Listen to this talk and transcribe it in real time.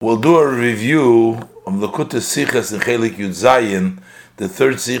We'll do a review of Lakuta Sichas in Chelik Yud Zayin, the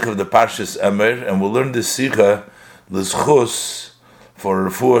third Sikh of the Parshas Emer, and we'll learn the Sikha L'Zchus for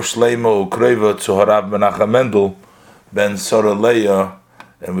Refuah Shleima Ukreva Tzoharav Menachem Mendel ben Sora Leah,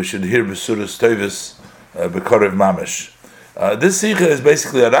 and we should hear Besuras Tevis Bekarev Mamish. This Sikha is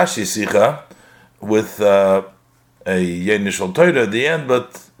basically a Rashi Sikha with a Yenishal Torah at the end,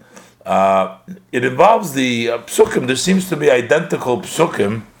 but it involves the psukim. There seems to be identical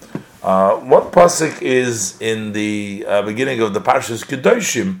psukim. What pasuk is in the beginning of the Parshas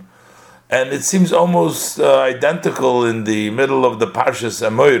Kedoshim, and it seems almost identical in the middle of the Parshas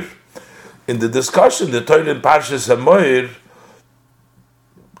Emor. In the discussion, the Torah in Parshas Emor,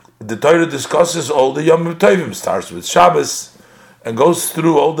 the Torah discusses all the Yom Tovim, starts with Shabbos and goes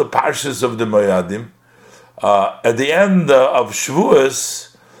through all the Parshas of the Moyadim. At the end of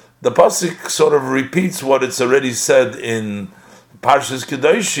Shavuos, the pasuk sort of repeats what it's already said in Parshas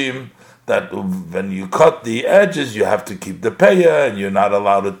Kedoshim, that when you cut the edges, you have to keep the peya, and you're not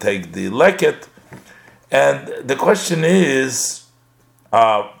allowed to take the leket. And the question is,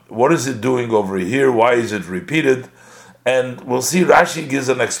 what is it doing over here? Why is it repeated? And we'll see Rashi gives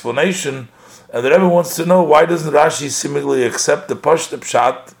an explanation, and the Rebbe wants to know, why doesn't Rashi seemingly accept the Pashta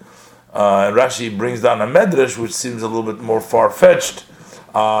Pshat? And Rashi brings down a Medrash, which seems a little bit more far-fetched.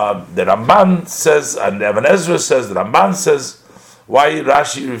 The Ramban says, and Ibn Ezra says, the Ramban says, why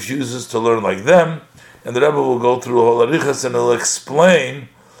Rashi refuses to learn like them, and the Rebbe will go through a whole arichas and he'll explain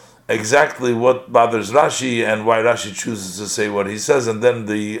exactly what bothers Rashi and why Rashi chooses to say what he says, and then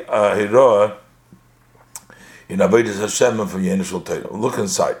the Hiroah in Avodas Hashem from Yenishal Torah. Look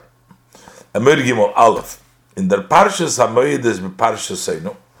inside. Amir Gimel Aleph. In the Parshas Hamoed is Parshas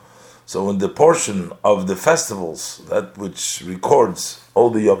Seinu. So in the portion of the festivals, that which records all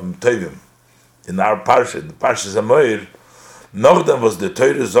the Yom Tovim, in our Parsha, the Parshas Hamoed, Nordem was the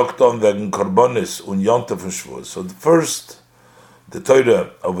Torah Zokton wegen Korbanis und Yontif und Shavuos. So the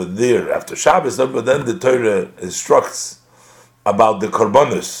Torah over there after Shabbos, but then the Torah instructs about the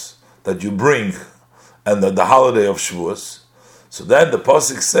Korbanis that you bring and the holiday of Shavuos. So then the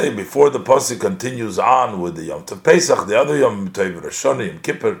Pasuk say, before the Pasuk continues on with the Yom Tov Pesach, the other Yom Tov, Rosh Hashanah, Yom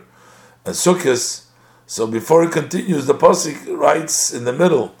Kippur, and Sukkot, so before it continues, the Pasuk writes in the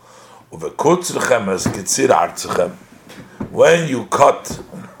middle, Uvekutzrechem es kitzir artzachem. When you cut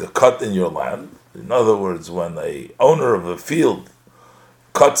the cut in your land, in other words, when a owner of a field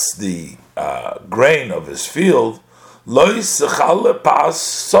cuts the grain of his field, so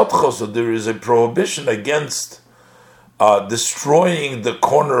there is a prohibition against destroying the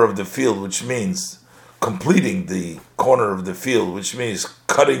corner of the field, which means completing the corner of the field, which means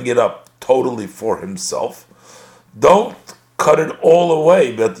cutting it up totally for himself. Don't cut it all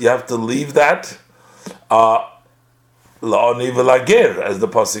away, but you have to leave that La'oni v'lager, as the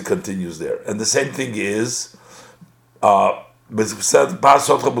pasuk continues there. And the same thing is, as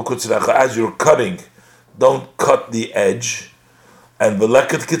you're cutting, don't cut the edge, and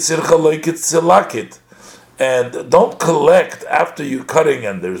and don't collect after you're cutting,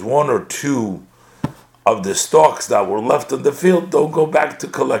 and there's one or two of the stalks that were left in the field, don't go back to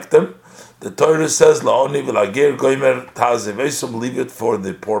collect them. The Torah says, La'oni v'lager goimer ta'azevesum, leave it for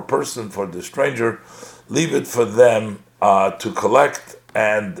the poor person, for the stranger, leave it for them to collect,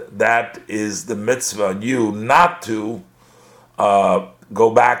 and that is the mitzvah on you not to go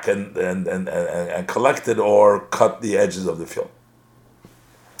back and collect it or cut the edges of the field.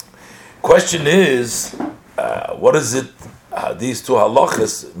 Question is, what is it? These two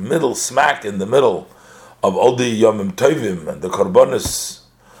halachas, middle smack in the middle of all the Yomim Tovim and the korbanos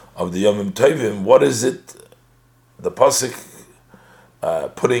of the Yomim Tovim. What is it? The pasuk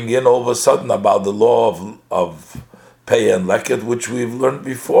putting in all of a sudden about the law of pay and leket, which we've learned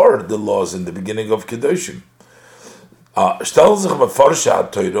before, the laws in the beginning of Kedoshim. So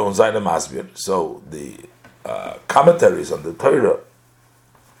the commentaries on the Torah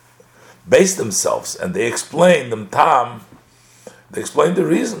base themselves, and they explain them tam. They explain the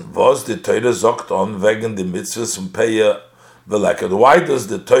reason. Was the Torah zokt on wegen the mitzvahs from peya veleket? Why does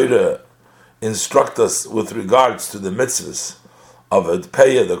the Torah instruct us with regards to the mitzvahs of the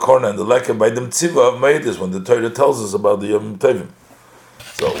peya, the corn, and the leket by the mitzvah of Meidus, when the Torah tells us about the Yom Tovim?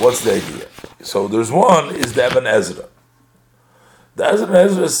 So what's the idea? So there's one is the Ibn Ezra. The Ibn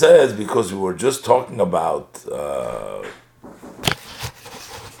Ezra says, because we were just talking about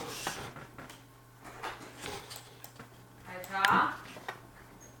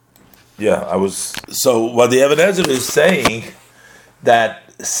So what the Ibn Ezra is saying, that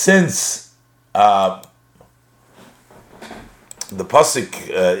since the pasuk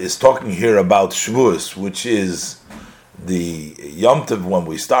is talking here about Shavuos, which is the Yom Tov, when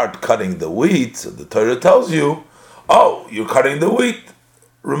we start cutting the wheat, so the Torah tells you, oh, you're cutting the wheat,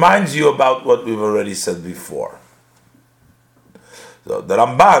 reminds you about what we've already said before. So the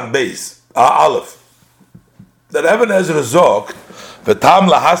Ramban base, Aleph, that Even Ezra zogt, v'tam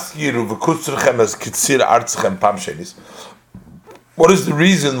lahaskiru v'kutzrechem as kitzir artzchem pam shenis. What is the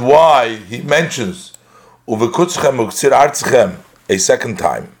reason why he mentions uv'kutzrechem v'kitzir artzchem a second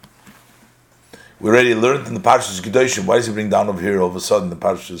time? We already learned in the Parshas Kedoshim. Why does he bring down over here all of a sudden the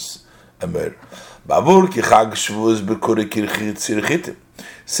Parshas Emer? Bavur ki chag Shavuos b'kuri kirchit tzirchitim.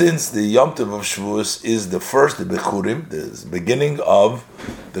 Since the Yom Tov of Shavuos is the first, the Bekurim, the beginning of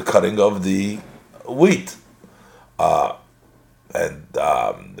the cutting of the wheat. And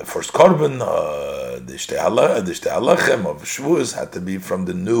the first korban, the Shtei Halachem of Shavuos had to be from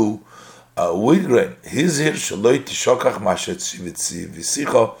the new wheat grain. Hizir shaloi tishokach mashet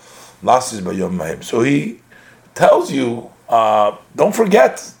v'sicha lasis b'yom mahim. So he tells you, don't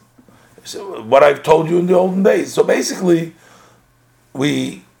forget what I've told you in the olden days. So basically,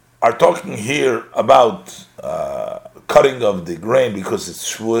 we are talking here about cutting of the grain because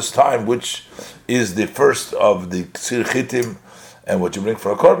it's Shavuos time, which is the first of the Ksir Chitim and what you bring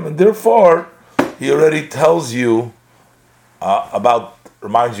for a korban. Therefore, he already tells you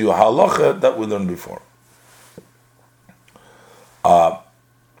reminds you halacha that we learned before.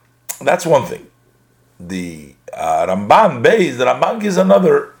 That's one thing. The Ramban Beis, the Ramban gives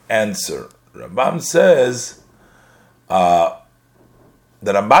another answer. Ramban says, the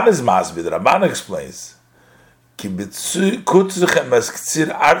Ramban is Masbi, the Ramban explains, Ki kutzrechem es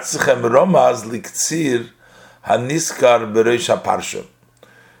ktsir artzechem romaz liktsir haniskar bereish haparsha.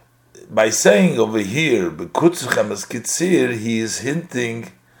 By saying over here, bekutzrechem es ktsir, he is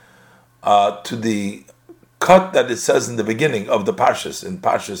hinting to the cut that it says in the beginning of the Parshas, in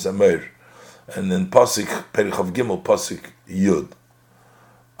Parshas Emer, and in Pasuk Perichav Gimel, Pasuk Yud.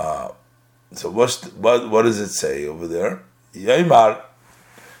 So what does it say over there? Yaimar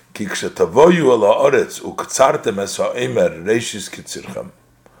ki kshetavoyu al haaretz uktzartem es ha'emer reishis kitzirchem.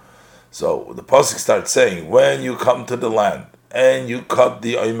 So the Pasuk starts saying, when you come to the land and you cut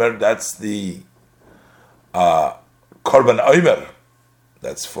the omer, that's the korban omer.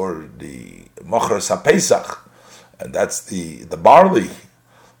 That's for the Mochras HaPesach, and that's the barley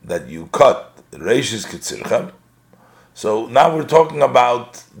that you cut, the Reishis Kitzirchem. So now we're talking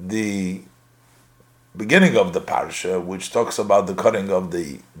about the beginning of the parsha, which talks about the cutting of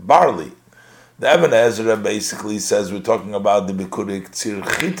the barley. The Even Ezra basically says we're talking about the Bikurik Tzir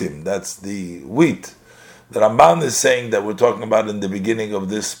Chitim, that's the wheat. The Ramban is saying that we're talking about in the beginning of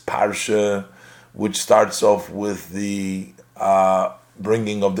this parsha, which starts off with the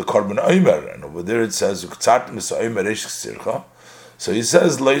bringing of the korban omer, and over there it says so he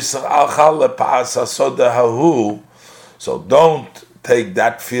says so don't take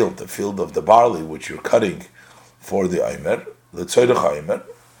that field, the field of the barley which you're cutting for the omer,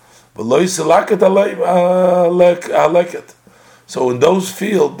 so in those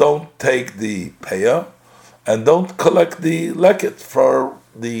fields don't take the payah and don't collect the leket for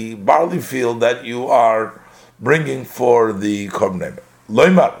the barley field that you are bringing for the korban omer.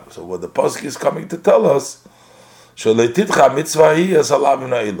 Loimar. So what the pasuk is coming to tell us, that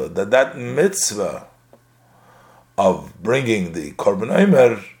mitzvah of bringing the korban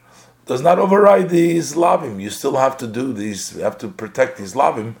omer does not override these lavim. You still have to do these. You have to protect these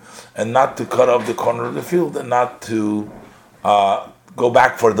lavim, and not to cut off the corner of the field, and not to go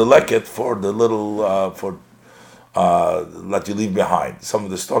back for the leket, for the little that you leave behind. Some of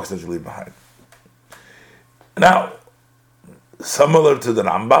the stalks that you leave behind. Now, similar to the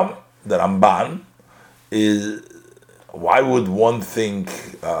Ramban is, why would one think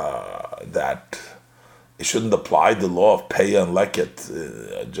that it shouldn't apply the law of payah and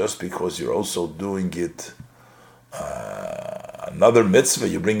leket just because you're also doing it another mitzvah,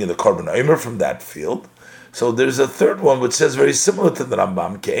 you bring in the korban omer from that field. So there's a third one which says very similar to the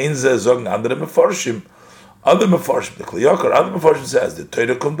Rambam. Other mefarshim, the Kli Yakar, other mefarshim says the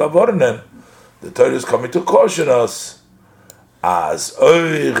Torah kum davornen. The Torah is coming to caution us as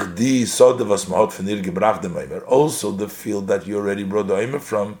oich di sodavas mahot fenir gebracht dem omer. Also, the field that you already brought the omer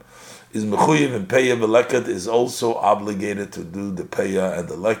from is mechuyev and payah v'leket is also obligated to do the payah and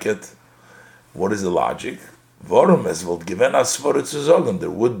the leket. What is the logic? Vorum es volt given as svoret zu sagen. There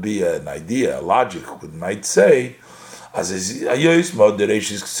would be an idea, a logic, who might say, as is ayois mod der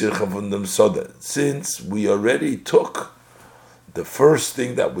reishis ksirchem von dem soda. Since we already took the first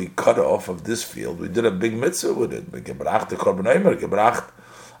thing that we cut off of this field, we did a big mitzvah with it. We gebracht the korban omer, gebracht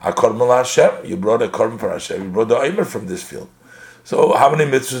a korban Hashem. You brought a korban for Hashem. You brought the omer from this field. So how many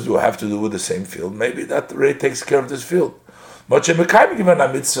mitzvahs do I have to do with the same field? Maybe that already takes care of this field. You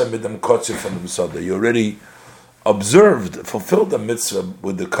already observed, fulfilled the mitzvah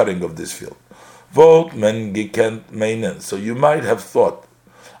with the cutting of this field. So you might have thought,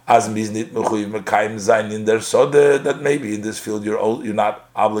 that maybe in this field you're not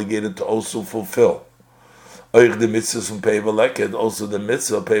obligated to also fulfill. Also the mitzvah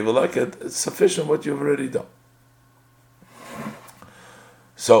peiveleket, it's sufficient what you've already done.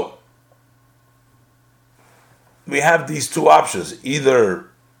 So we have these two options. Either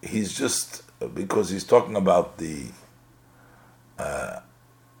he's just, because he's talking about the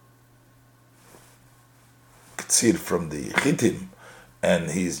ktsir from the chitim,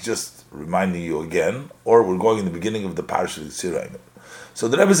 and he's just reminding you again, or we're going in the beginning of the parasha of Ktsir. So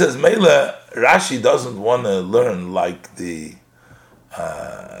the Rebbe says, Meila, Rashi doesn't want to learn like the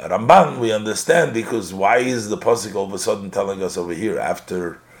Ramban. We understand, because why is the pasuk all of a sudden telling us over here at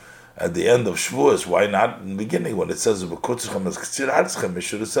the end of Shavuos? Why not in the beginning when it says it should have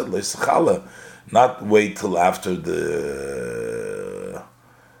said Leisachala, not wait till after the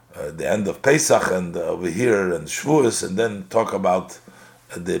end of Pesach and over here and Shavuos, and then talk about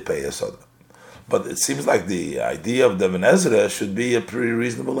the Peyasod. But it seems like the idea of Devin Ezra should be a pretty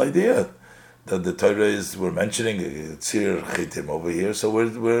reasonable idea. That the Torah we're mentioning Tzir Chitim over here, so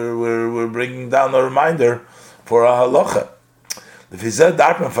we're bringing down a reminder for a halacha. The Fizeh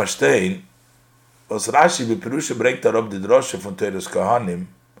darf man verstehen, was Rashi beperusha bringt darauf die Drosche von Teres Kohanim.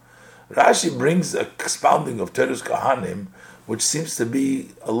 Rashi brings a expounding of Teres Kohanim, which seems to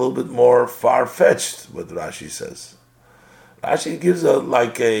be a little bit more far-fetched, what Rashi says. Rashi gives a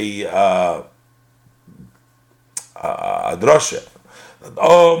drosha.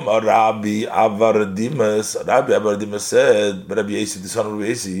 Rabbi Avardimas said, Rabbi Yesi, the son of Rabbi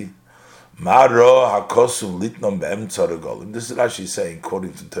Yesi, Maro hakosum litnom be'emtzar golim. This is Rashi saying,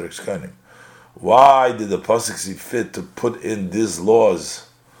 according to Teres Kohanim, why did the pasuk see fit to put in these laws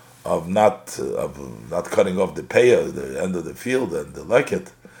of not cutting off the payah, the end of the field, and the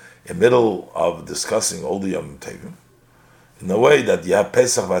leket, in the middle of discussing all the Yom Tovim, in a way that you have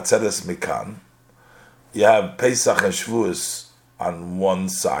Pesach v'atzeres mikan, you have Pesach and Shavuos on one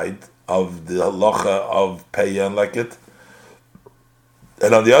side of the halacha of payah and leket,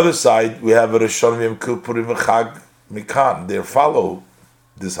 and on the other side we have Rosh Hashanah, Yom Kippurim, Chag mikan. They follow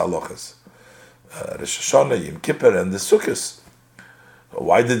these halachas, Rosh Hashanah, Yom Kippur, and the Sukkos.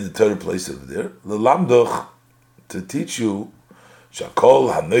 Why did the Torah place it there? L'lamdoch, to teach you,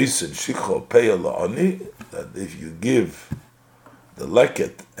 shakol hanois and shikha payah la'ani, that if you give the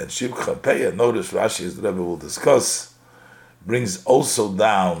leket and shikha payah, notice Rashi, as the Rebbe will discuss, brings also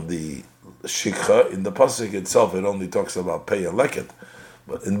down the shikha. In the pasuk itself, it only talks about payah and leket,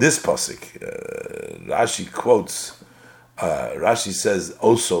 but in this pasuk, Rashi quotes. Rashi says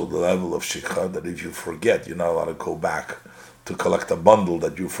also the level of shikha, that if you forget, you're not allowed to go back to collect a bundle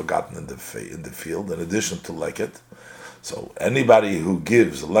that you've forgotten in the field, in addition to leket. So anybody who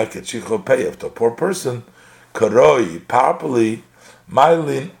gives leket shikha payah to a poor person, karoi properly,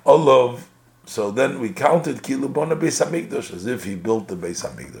 mylin olav. So then we counted kilubona beis hamikdash, as if he built the beis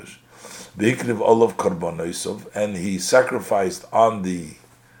hamikdash. B'ikriv olav karbonosov, and he sacrificed on the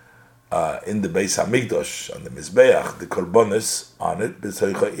in the beis hamikdash, on the mizbeach, the korbanos on it,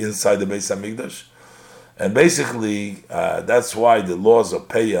 inside the beis hamikdash. And basically, that's why the laws of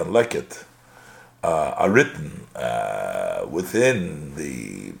payah and leket are written within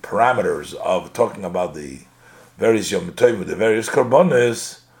the parameters of talking about the various Yom Tovim, the various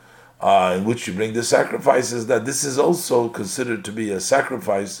korbanos, in which you bring the sacrifices, that this is also considered to be a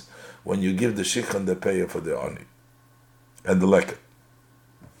sacrifice when you give the shikha and the payah for the ani and the leket.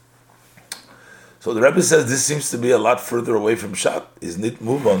 So the Rebbe says this seems to be a lot further away from Shat. Is nit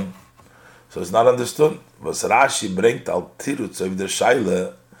move on. So it's not understood. Was Rashi bringt al tirutz of the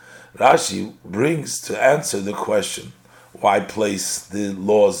shaila. Rashi brings to answer the question, why place the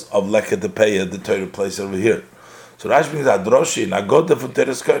laws of leket the payah, the Torah place over here? So Rashi brings a drosha in Agoda for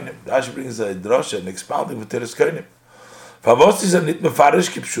Teres Kohanim. Rashi brings a drosha and expounding for Teres Kohanim. Favos is a nit mefarish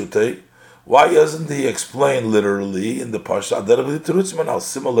kipshutei. Why doesn't he explain literally in the parsha that the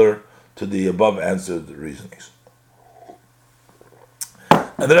similar to the above answered reasonings?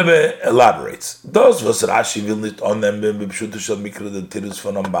 And the Rebbe elaborates. Those was Rashi will not on them mikra the tirus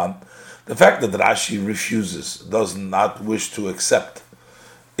von Ramban. The fact that Rashi refuses, does not wish to accept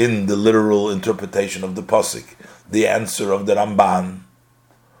in the literal interpretation of the pasuk the answer of the Ramban.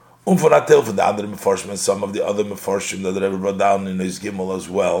 For the other mefarshim, some of the other mefarshim that the Rebbe brought down in his Gimel as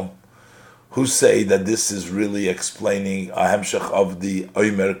well, who say that this is really explaining a hemshech of the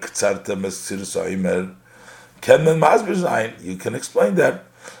Omer Ktsarta Mesirus Omer Ken men masbir zayin. You can explain that.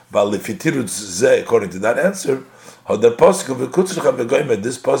 But if according to that answer, this pasuk of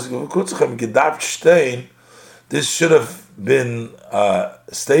V'kutzchem gedav shtein, this should have been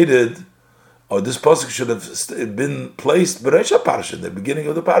stated, or this pasuk should have been placed Bereisha Parsha, the beginning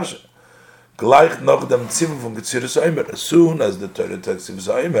of the Parsha. Gleich noch dem Tzivum from Ketziras Omer. As soon as the Torah takes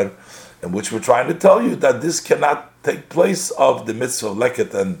Ketziras Omer, in which we're trying to tell you that this cannot take place of the mitzvah of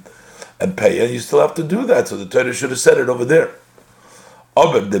leket and pay, and you still have to do that. So the Torah should have said it over there.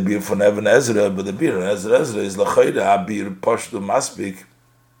 Aber the beer from Even Ezra, but the beer in Ezra is lachayda beer pashtu maspik.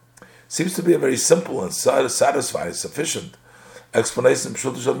 Seems to be a very simple and satisfying, sufficient explanation.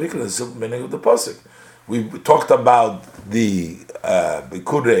 The simple meaning of the pasuk. We talked about the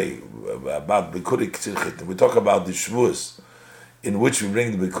bikurei, about bikurik tzirchitim. We talk about the shvuos, in which we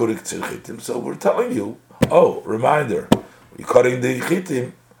bring the bikurik tzirchitim. So we're telling you, reminder, you're cutting the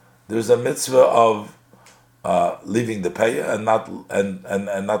chitim. There's a mitzvah of leaving the payah and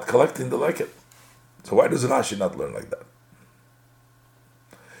not collecting the leket. So why does Rashi not learn like that?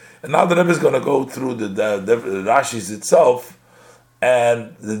 And now the Rebbe is going to go through the Rashis itself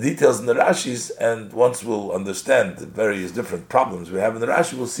and the details in the Rashis, and once we'll understand the various different problems we have in the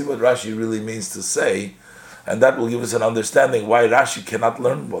Rashi, we'll see what Rashi really means to say, and that will give us an understanding why Rashi cannot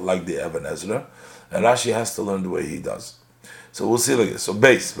learn like the Even Ezra, and Rashi has to learn the way he does. So we'll see like this. So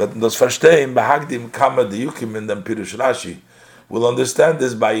base, but those verstehen behagdim kama diyukim in dem Pirush Rashi. We'll understand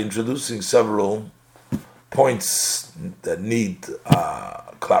this by introducing several points that need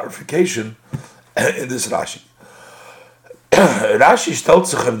clarification in this Rashi. Rashi stellt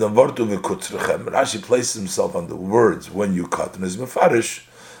sich auf dem Wort v'kutzrechem. Rashi places himself on the words when you cut and is mefarish,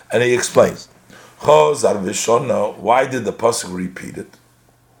 and he explains. Chozar v'shona. Why did the pasuk repeat it?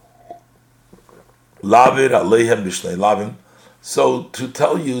 Lavir aleihem b'shnei lavim. So to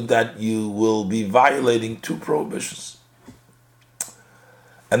tell you that you will be violating two prohibitions.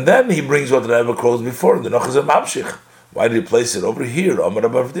 And then he brings what the Rebbe quotes before, the Nochazem Mamshich. Why did he place it over here? Why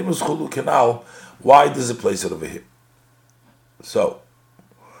does he place it over here? So,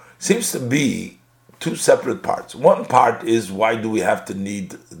 seems to be two separate parts. One part is, why do we have to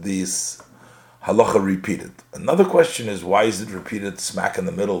need these halacha repeated? Another question is, why is it repeated smack in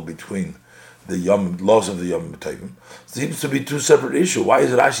the middle between the laws of the Yom Tovim? Seems to be two separate issues. Why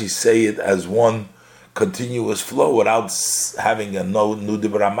does Rashi say it as one continuous flow without having a no new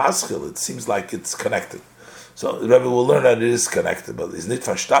dibra maschil? It seems like it's connected. So the Rebbe will learn that it is connected, but it's nicht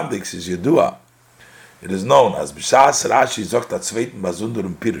verstandig, is yedua. It is known as B'shas Rashi zogt atzveiten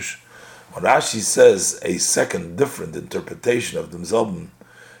bazunderum pirush. When Rashi says a second different interpretation of demselben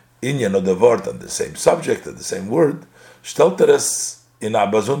inyan of the word and the same subject and the same word, stellt es in a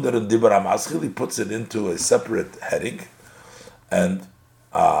bazunderen dibra maschil, he puts it into a separate heading, and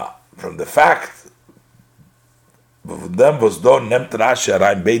from the fact them was done nemt Rashi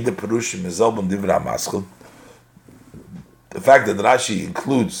rein beide perushim selben dibra maschil. The fact that Rashi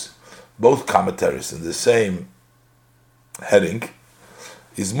includes both commentaries in the same heading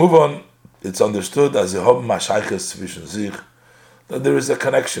is move on. It's understood as a hob mashayches zwischen sich, that there is a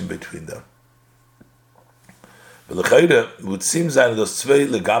connection between them. It seems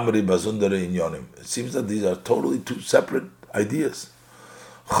that these are totally two separate ideas.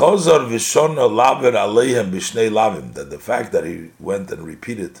 That the fact that he went and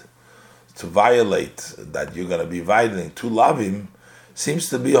repeated to violate, that you're going to be violating two lavim, seems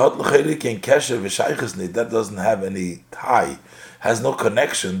to be that doesn't have any tie, has no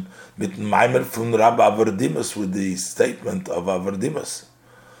connection with Maimer from Rabbi Averdimus, with the statement of Averdimus.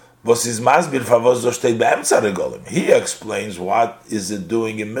 He explains what is it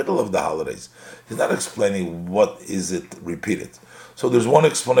doing in the middle of the holidays. He's not explaining what is it repeated. So there's one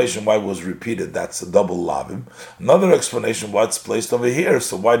explanation why it was repeated, that's a double lavim. Another explanation what's placed over here.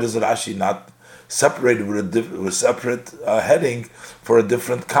 So why does Rashi not separate it with a separate heading for a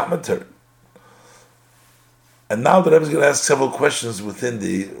different commentary? And now the Rebbe is going to ask several questions within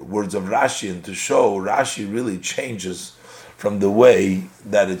the words of Rashi, and to show Rashi really changes from the way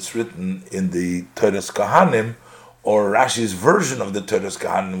that it's written in the Toras Kohanim, or Rashi's version of the Toras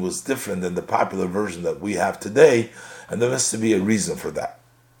Kohanim was different than the popular version that we have today, and there has to be a reason for that.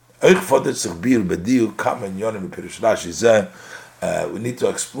 We need to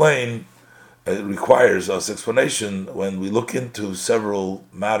explain, it requires us explanation when we look into several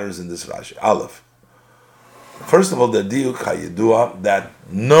matters in this Rashi. Aleph. First of all, the diuk hayidua, that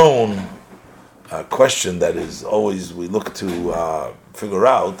known question that is always we look to figure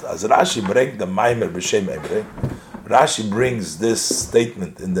out, as Rashi brings the Maimer b'shem Ebre, Rashi brings this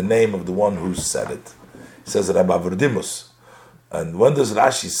statement in the name of the one who said it. He says Rabbi Averdimus. And when does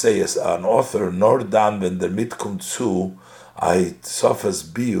Rashi say as an author, nor dan when der mitkommt zu, I sofas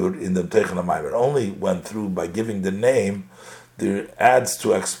biur in the Teichen HaMaimer, only went through by giving the name, there adds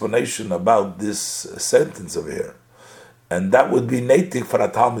to explanation about this sentence over here. And that would be native for a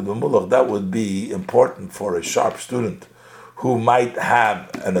Talmud B'mulach, that would be important for a sharp student who might have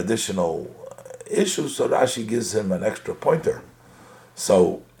an additional issue, so Rashi gives him an extra pointer.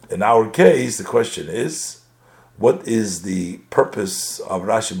 So in our case, the question is, what is the purpose of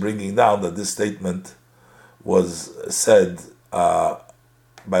Rashi bringing down that this statement was said by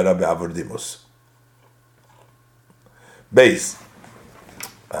Rabbi Avardimus? Base.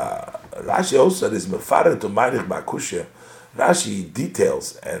 Rashi also said is mefaret to Ma'arich Ba'kushya. Rashi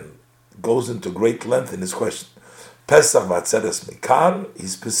details and goes into great length in his question. Pesach v'atzeres mikan, he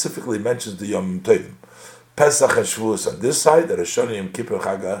specifically mentions the Yom Tovim. Pesach and Shavuos on this side, the Rosh Hashanah, Yom Kippur,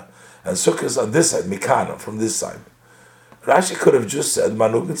 Chagah, and Sukkot on this side, mikan, from this side. Rashi could have just said,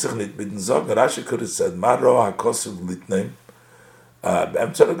 Manugin sich nit mitten sagen, Rashi could have said, Maro HaKosuv litneim,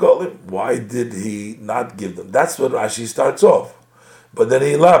 why did he not give them? That's what Rashi starts off. But then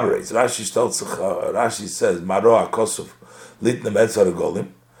he elaborates. Rashi says, Maro HaKosuv litneim Emtzar Golim.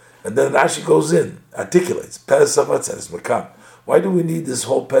 And then Rashi goes in, articulates, Pesach Atzeres Mekam. Why do we need this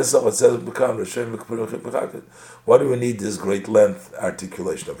whole Pesach Atzeres Mekam? Why do we need this great length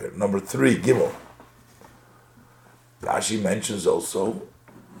articulation of here? Number 3, Gimel. Rashi mentions also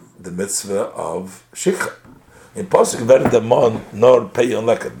the mitzvah of Shikha. In Pasuk Verdamon nor Pei and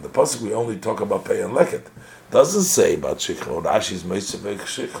Leket. In the Pasuk we only talk about Pei and Leket. Doesn't say about Shikha. Rashi's mitzvah of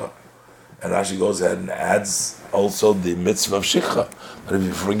Shikha. And Rashi goes ahead and adds also the mitzvah of Shikha. But if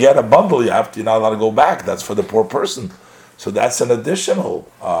you forget a bundle, you're not allowed to go back. That's for the poor person. So that's an additional.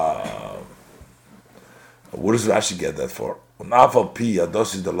 What does Rashi get that for?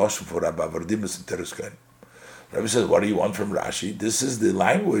 Rabbi says, what do you want from Rashi? This is the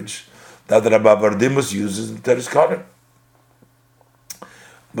language that Rabbi Vardimus uses in Teres Kohanim.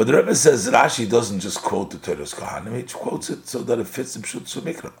 But the Rebbe says Rashi doesn't just quote the Teres Kohanim, he quotes it so that it fits in Pshut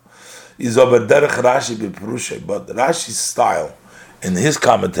Sumikra. But Rashi's style in his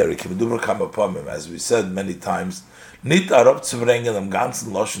commentary, as we said many times, not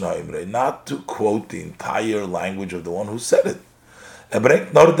to quote the entire language of the one who said it.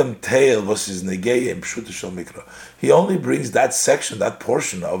 He only brings that section, that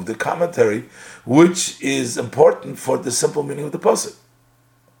portion of the commentary, which is important for the simple meaning of the pasuk.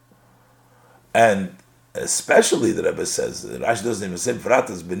 And especially the Rebbe says, Rashi doesn't even say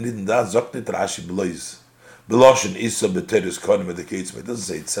Vratas benidin da zoknit Rashi belois beloshin isa beteres konim at the Keitzbei. It doesn't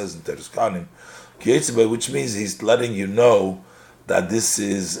say, it says in Teres Kohanim Keitzbei, which means he's letting you know that this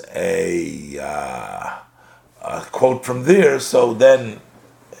is a quote from there. So then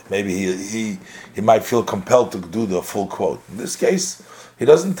maybe he might feel compelled to do the full quote. In this case, he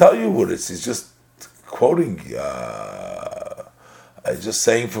doesn't tell you what it is. He's just quoting. Just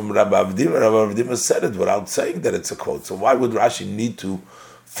saying from Rabbi Avdima. Rabbi Avdima said it without saying that it's a quote. So why would Rashi need to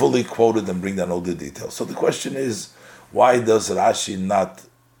fully quote it and bring down all the details? So the question is, why does Rashi not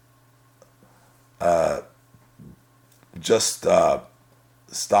just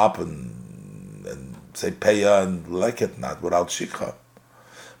stop and say Peya and Leket, not without Shikha?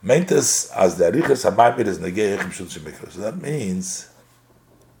 Meintes as the Arichas HaMaimir is Negei Echim Shul Shemikra. So that means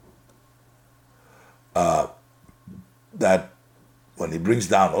that when he brings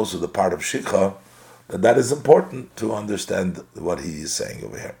down also the part of Shikha, that is important to understand what he is saying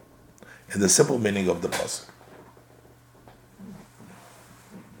over here, in the simple meaning of the pasuk.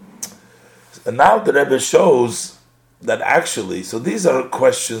 And now the Rebbe shows that actually, so these are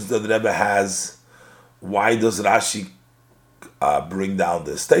questions that the Rebbe has. Why does Rashi bring down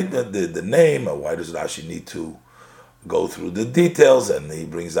the statement, the name, or why does Rashi need to go through the details? And he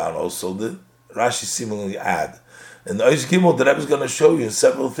brings down also the Rashi seemingly add. And the Oish Gimel, the Rebbe is going to show you in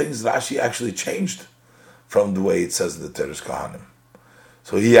several things Rashi actually changed from the way it says in the Teres Kohanim.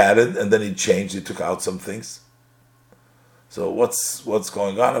 So he added, and then he changed, he took out some things. So what's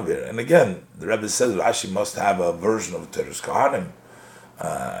going on over here? And again, the Rebbe says Rashi must have a version of Teres Kohanim.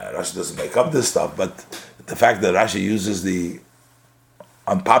 Rashi doesn't make up this stuff, but the fact that Rashi uses the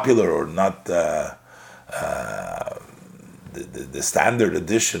unpopular or not the standard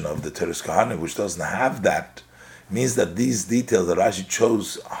edition of the Teres Kohanim, which doesn't have that, means that these details that Rashi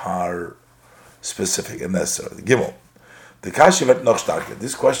chose are specific and necessary. Gimel. The Kashi wird noch starker.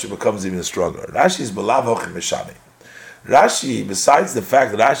 This question becomes even stronger. Rashi is belav hochim mishani. Rashi, besides the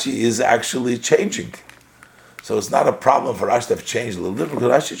fact that Rashi is actually changing, so it's not a problem for Rashi to have changed a little bit, because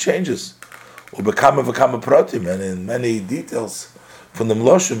Rashi changes. Ubekama pratim, and in many details from the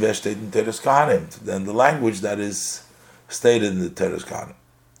Mloshim Veshtet in Teres Kohanim, then the language that is stated in the Teres Kahanim.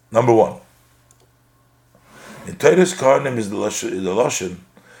 Number one, in Teres Kahanim is the Lashon.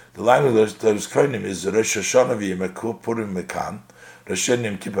 The language of Teres Kahanim is Rosh Hashanah v'Yom Purim mekan, Rosh Hashanah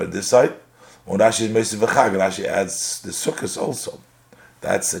Yom Kippur this side. When Rashi is Meisiv v'Chag, Rashi adds the Sukkos also.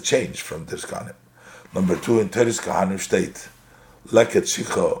 That's a change from Teres Kahanim. Number two, in Teres Kahanim state Leket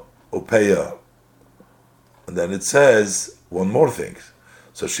Shicha Upeya, and then it says one more thing.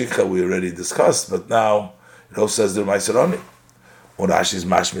 So Shikha we already discussed, but now it also says the Maiseroni. When Rashi is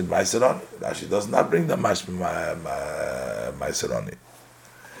Mashmid Maiseroni, Rashi does not bring the Mashmid Maiseroni.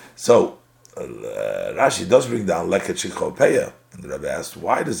 So Rashi does bring down Leket Shikha Upeya. And the Rebbe asked,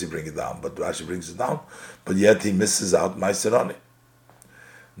 why does he bring it down? But Rashi brings it down, but yet he misses out Maiseroni.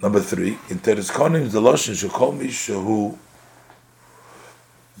 Number three, in Teres Kahanim the Lashon Shekol Mishahu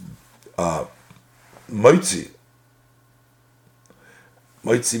Moitzi.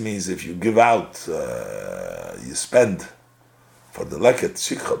 Moitzi means if you give out, you spend for the leket,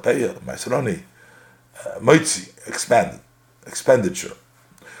 shikha, peya, maiseroni, moitzi, expenditure.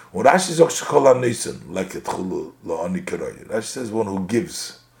 When Rashi says shekol ha'nisan, leket chulu la'ani keroi, Rashi says one who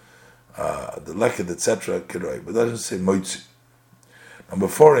gives the leket, etc., keroi, but doesn't say moitzi. Number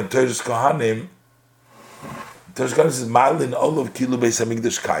four, in Teres Kahanim says ma'alin olav kilu beis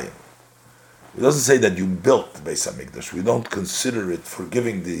hamikdash kayim. It doesn't say that you built the Beis Hamikdash. We don't consider it for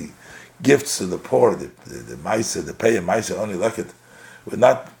giving the gifts to the poor, the Maisa, the Pei, Maisa, only like it. We're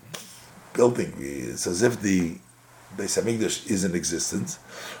not building. It's as if the Beis Hamikdash is in existence.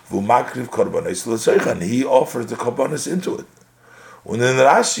 V'makriv korbanos l'soichan. He offers the korbanos into it. When in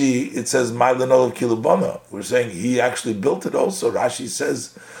Rashi it says Ma'alan olav kilubana, we're saying he actually built it also. Rashi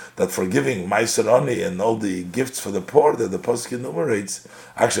says that for giving Maiseroni and all the gifts for the poor that the Pasuk enumerates,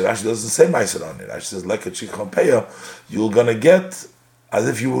 actually Rashi doesn't say Maiseroni. Rashi says Leket Shikha Peya, you're going to get as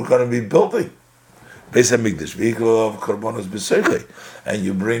if you were going to be building Beis Hamikdash, vehicle of Korbanos B'Seichei, and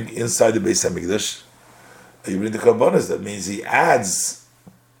you bring inside the Beis Hamikdash, you bring the Korbanos. That means he adds,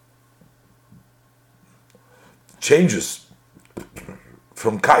 changes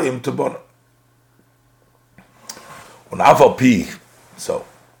from Kayim to Bona. On Aval Pi, so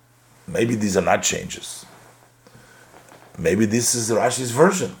maybe these are not changes. Maybe this is Rashi's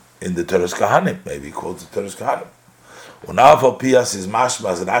version in the Teres Kahanim. Maybe he quotes the Teres Kahanim. On Aval Pias is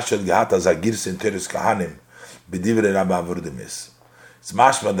mashma as Rashi Gehata Zagirs in Teres Kahanim b'divrei Rabbi Avardimis. It's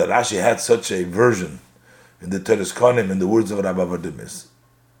mashma that Rashi had such a version in the Teres Kahanim in the words of Rabbi Avardimis.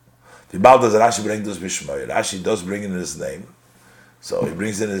 V'bal does Rashi bring this b'shmoy. Rashi does bring in his name. So he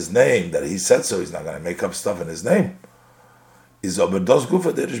brings in his name that he said so. He's not going to make up stuff in his name. So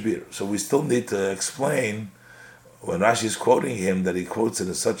we still need to explain when Rashi is quoting him that he quotes it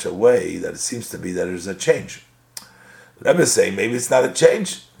in such a way that it seems to be that there's a change. The Rebbe is saying maybe it's not a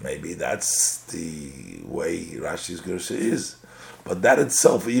change. Maybe that's the way Rashi's Gersa is. But that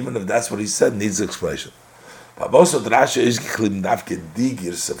itself, even if that's what he said, needs explanation. Why did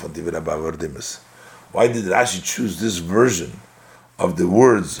Rashi choose this version of the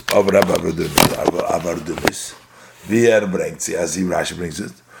words of Rabbi Avardimis? V'er brings it, as Rashi brings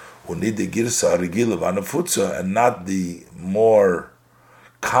it, we need the girsa regila v'anafutza, and not the more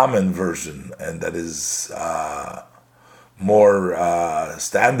common version, and that is more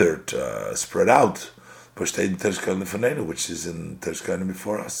standard, spread out, which is in Teres Kahanim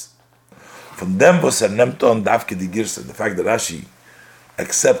before us. From them was nemton dafke the girsa. The fact that Rashi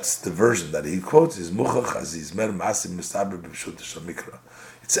accepts the version that he quotes is muchach as is mer masim mistaber b'pshut shamikra.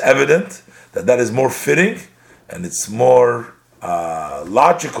 It's evident that is more fitting and it's more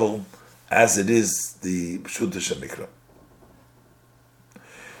logical as it is the Pshut Shemikra.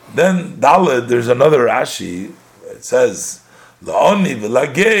 Then Daled, there's another Rashi. It says, "La'oni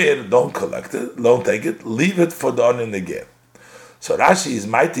v'lager," don't collect it, don't take it, leave it for the oni neger. So Rashi is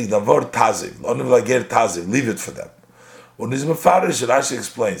mighty the word taziv, la'oni v'lager taziv, leave it for them. When he's mefarish, Rashi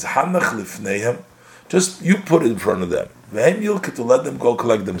explains, "Hanach lifneihem," just you put it in front of them. V'hem yilke, to let them go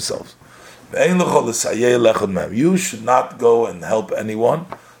collect themselves. You should not go and help anyone.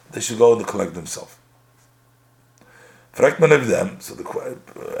 They should go and collect themselves. Fragment of them. So the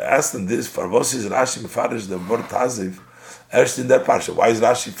asked them this: "For what is Rashi mefarish the word taziv first in that parsha? Why is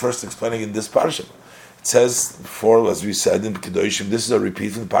Rashi first explaining in this parsha?" It says before, as we said in Kedoshim. This is a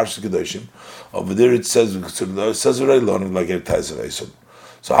repeat from the parsha Kedoshim. Over there it says already learning like a taziv.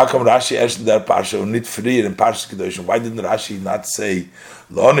 So how come Rashi asked in that parsha and not free in Parshas Kedoshim? Why didn't Rashi not say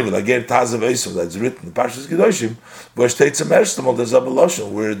L'oni v'lager tazav esav that's written in Parshas Kedoshim? Where states a mershtamol there's a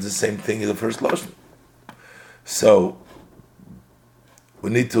lashon where it's the same thing as the first lashon. So we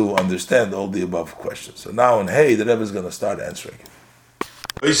need to understand all the above questions. So now in Hey, the Rebbe is going to start answering.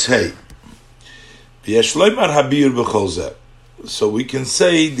 Hey, So we can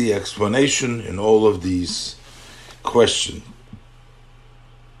say the explanation in all of these questions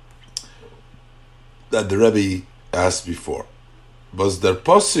that the Rebbe asked before. Was der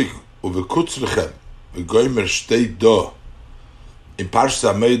Posik uvekutzrechem v'goymer steht do in Parshas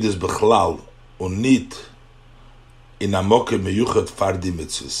Amoedes bechlal und nit in Amoke meyuchat fardi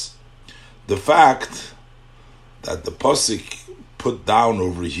mitzvahs. The fact that the Posik put down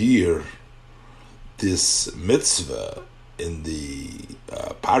over here this mitzvah in the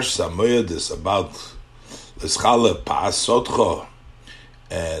Parshas Amoedes about l'schale pa'asotcha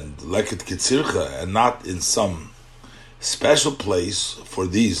and leket kitzircha, and not in some special place for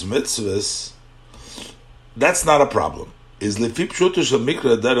these mitzvahs, that's not a problem. Is lefi pshuto shel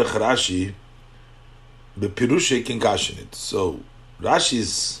mikra derech Rashi bepirushe kinkashinit. So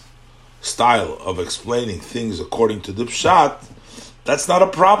Rashi's style of explaining things according to the pshat, that's not a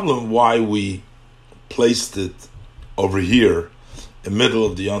problem why we placed it over here in the middle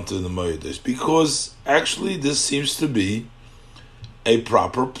of the Yontif and the Moedes, because actually this seems to be a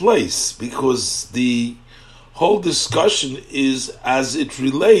proper place, because the whole discussion is as it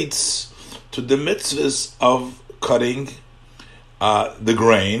relates to the mitzvahs of cutting the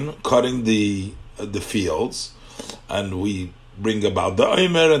grain, cutting the fields, and we bring about the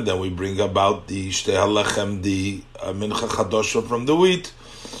omer, and then we bring about the shtei halechem, the mincha chadosha from the wheat,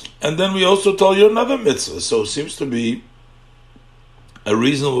 and then we also tell you another mitzvah. So it seems to be a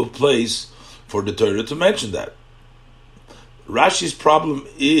reasonable place for the Torah to mention that. Rashi's problem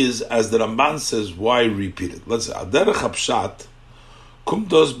is, as the Ramban says, why repeat it? Let's say, Aderech Hapshat,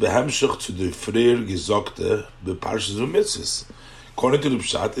 Kumdos behemshach to the Freir Gizokte beParshas u'Mitzvahs. According to the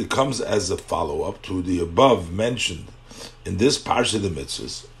Pshat, it comes as a follow-up to the above mentioned in this Parsha of the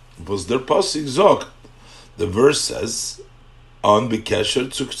Mitzvahs. Was der Pasuk Zok, the verse says, on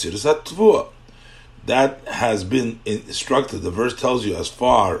Bikesher zu Ktsiras HaTvua. That has been instructed. The verse tells you as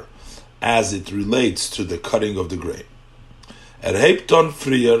far as it relates to the cutting of the grain. At Heipton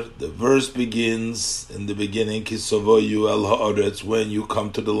Frier, the verse begins in the beginning, Kisovoyu el ha'aretz, when you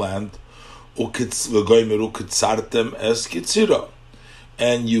come to the land, v'goymeru kitzartem es kitzira,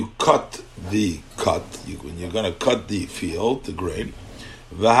 and you cut when you're going to cut the field, the grain,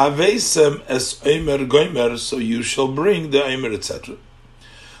 v'haveisem es oimer goymer, so you shall bring the oimer, etc.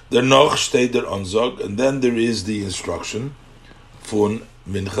 Der noch steht der Ansag, and then there is the instruction von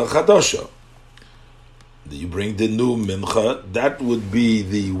mincha chadasha. You bring the new mincha, that would be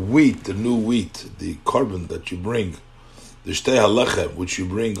the wheat, the new wheat, the carbon that you bring, the shtei halechem, which you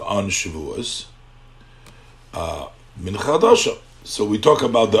bring on Shavuos, mincha chadasha. So we talk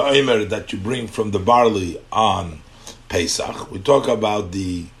about the omer that you bring from the barley on Pesach. We talk about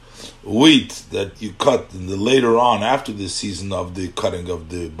the wheat that you cut in the later on, after the season of the cutting of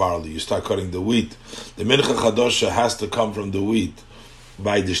the barley. You start cutting the wheat. The mincha chadasha has to come from the wheat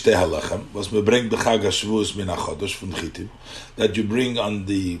by the shtei halechem, was me bring the Chag HaShavuos min HaChodesh from Chitim, that you bring on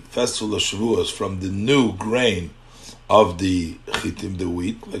the festival of Shavuos from the new grain of the Chitim, the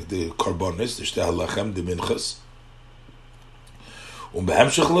wheat, like the karbonis, the shtei halechem, the minchas.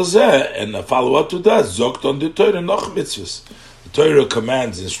 And a follow-up to that, zokt on the Torah noch mitzvahs. The Torah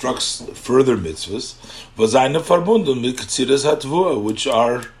commands, instructs further mitzvahs, v'zayne verbunden mit Ktsiras HaTvua, which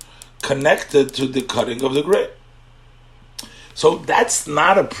are connected to the cutting of the grain. So that's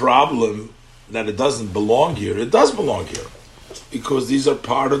not a problem that it doesn't belong here. It does belong here, because these are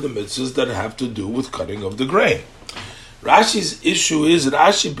part of the mitzvahs that have to do with cutting of the grain. Rashi's issue is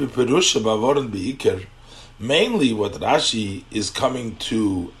Rashi beperusha bavoron beiker. Mainly, what Rashi is coming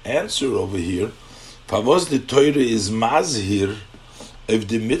to answer over here, Favos the Torah is mazhir if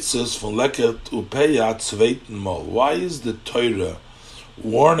the mitzvahs von leket upeya zweiten mal. Why is the Torah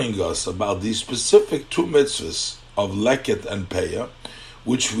warning us about these specific two mitzvahs of leket and peya,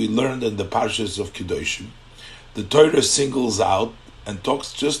 which we learned in the parshas of Kedoshim? The Torah singles out and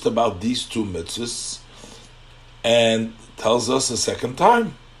talks just about these two mitzvahs and tells us a second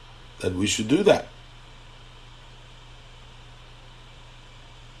time that we should do that.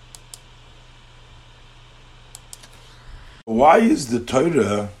 Why is the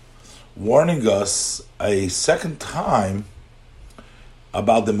Torah warning us a second time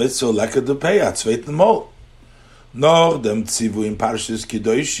about the mitzvah leket upeya zweiten mal? Nor dem tzivu in Parshas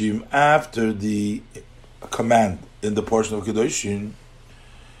Kedoshim, after the command in the portion of Kedoshim,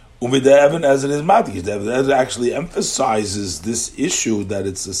 with the Even as it is madgish. The Even actually emphasizes this issue that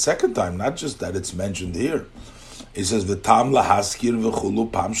it's the second time, not just that it's mentioned here. It says v'tam lahaskir v'chulu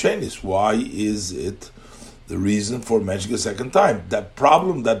pam shenis. Why is it the reason for mentioning a second time? That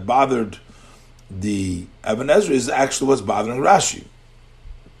problem that bothered the Even Ezra is actually what's bothering Rashi.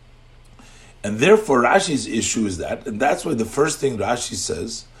 And therefore Rashi's issue is that, and that's why the first thing Rashi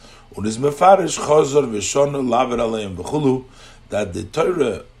says, that the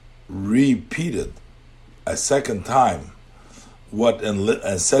Torah repeated a second time what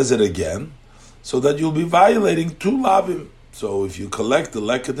and says it again, so that you'll be violating two lavim. So if you collect the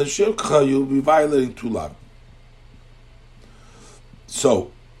leket and shirkha, you'll be violating two lavim.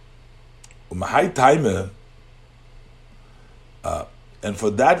 So, and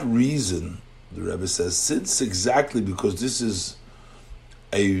for that reason, the Rebbe says, since exactly because this is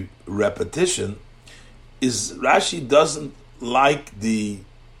a repetition, is Rashi doesn't like the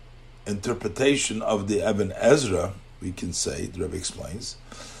interpretation of the Eben Ezra, we can say, the Rebbe explains,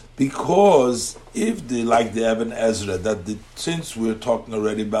 because if they like the Eben Ezra, since we're talking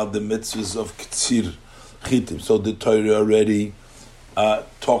already about the mitzvahs of Ktsir Chitim, so the Torah already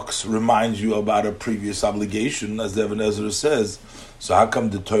reminds you about a previous obligation, as the Eben Ezra says, so how come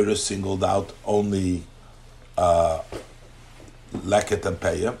the Torah singled out only Leket and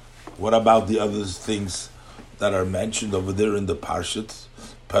Peah? What about the other things that are mentioned over there in the Parshat?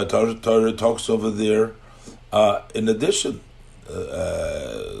 Torah talks over there in addition.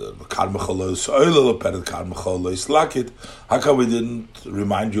 How come we didn't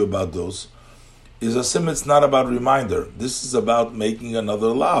remind you about those? Is a sim, it's not about reminder. This is about making another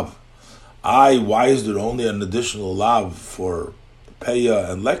lav. Why is there only an additional lav for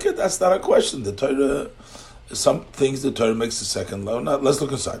Peah and Leket? That's not a question. The Torah, some things the Torah makes a second lav. Now, let's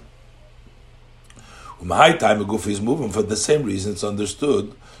look inside. My time Gufi is moving for the same reason it's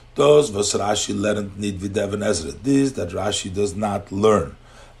understood. Those was Rashi learned need with Eben Ezra. This that Rashi does not learn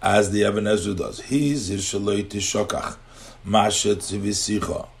as the Eben Ezra does. He zirshaloi tishokach mashet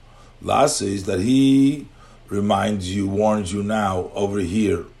zivisicha. Last is that he reminds you, warns you now over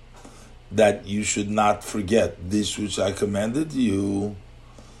here that you should not forget this which I commanded you.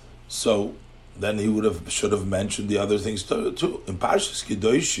 So then he should have mentioned the other things too. In Parshas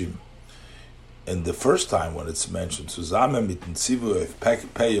Kedoshim, and the first time when it's mentioned, Suzame mit Tzivu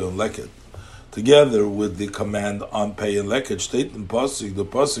Peah and Leket, together with the command on Peah and Leket, state in Pasuk, the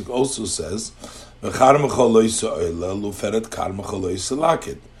Pasuk also says,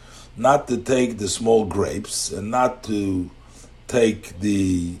 not to take the small grapes and not to take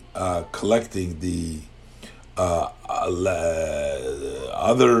the collecting the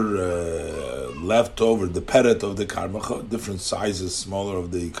other leftover, the peret of the karmacha, different sizes, smaller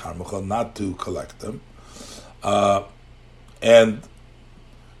of the karmacha, not to collect them. And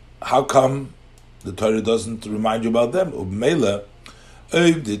how come the Torah doesn't remind you about them?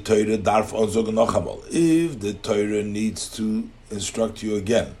 If the Torah needs to instruct you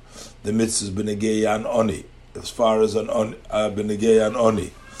again, the mitzvahs b'negei an oni, as far as an b'negei an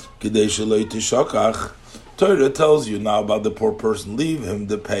oni, k'dei sheloi tishokach, Torah tells you now about the poor person. Leave him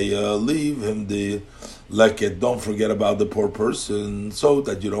the Peah, leave him the Leket. Don't forget about the poor person, so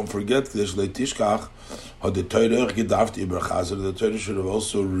that you don't forget. The Torah should have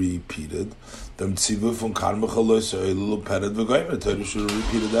also repeated the Tzivu from Karmachaloy Se'elu Peret V'Goyim. The Torah should have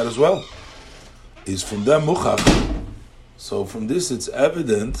repeated that as well. Is from them Muchach. So from this it's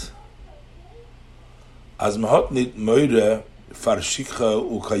evident as Mahot Nit Moire Farshikha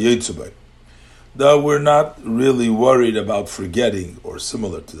Ukayetzubai, that we're not really worried about forgetting or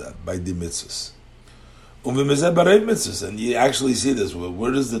similar to that by the mitzvahs. And you actually see this. Well,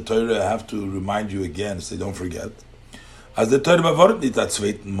 where does the Torah have to remind you again, say don't forget? As the Torah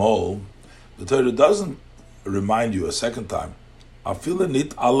the Torah doesn't remind you a second time.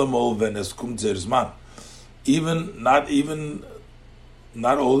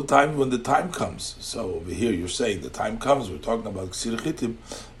 Not all the time when the time comes. So over here you're saying the time comes, we're talking about Ksir Chitim,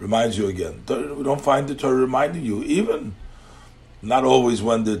 reminds you again. We don't find the Torah reminding you, even not always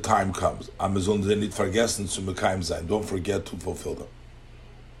when the time comes. Don't forget to fulfill them.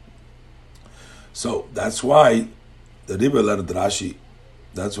 So that's why the Rebbe learned Rashi.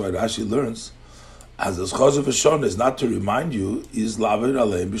 That's why Rashi learns, as the Chazal V'Shon is not to remind you, is Lavir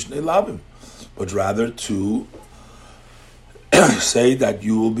Aleim B'Shnei Lavim, but rather to say that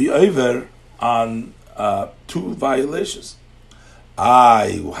you will be over on two violations.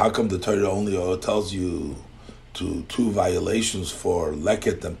 How come the Torah only tells you to two violations for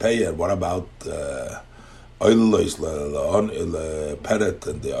Leket and Peah? What about Oilois, Peret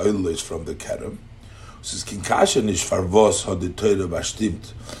and the Oilois from the Kerem?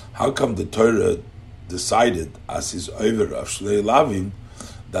 How come the Torah decided as is over of Shnei Lavim,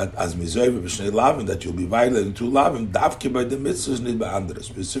 that as mizoyve b'shnei lavim, that you'll be violating two lavim, davke by the mitzvahs, need by andere,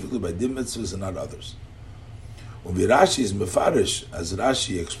 specifically by the mitzvahs and not others. When Rashi is mefarish, as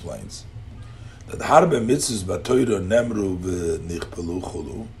Rashi explains, that harbe mitzvahs b'toyra nemru v'nichpelu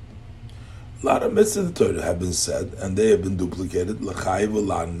chulu, A lot of mitzvahs of the Torah have been said, and they have been duplicated, l'chai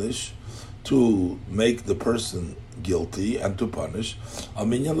v'lanish, to make the person guilty and to punish, al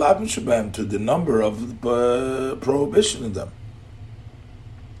minyan lavin shabam, to the number of prohibition in them.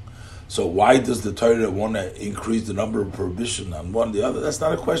 So why does the Torah want to increase the number of prohibition on one or the other? That's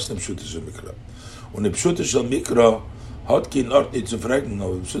not a question of Pshuta Shel Mikra. When the Pshuta Shel Mikra, Hotkin Ortni zu fragen,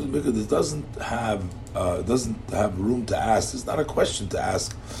 no, Pshuta Shel Mikra doesn't have room to ask. It's not a question to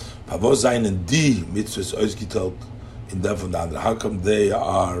ask. Pavo seinen die mitzvahs ausgeteilt in dem von der anderen? How come they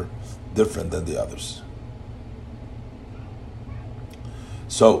are different than the others?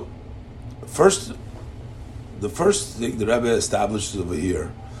 So, the first thing the Rebbe establishes over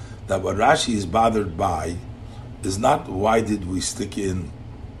here, that what Rashi is bothered by is not why did we stick in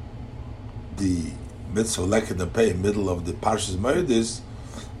the mitzvah leket and pay in the middle of the Parshas Moedes.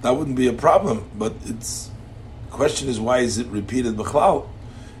 That wouldn't be a problem, but the question is why is it repeated b'chlal?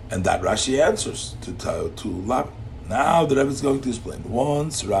 And that Rashi answers to Lav. Now the Rebbe is going to explain.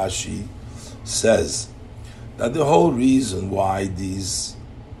 Once Rashi says that the whole reason why these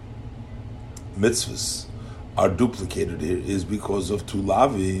mitzvahs are duplicated here is because of two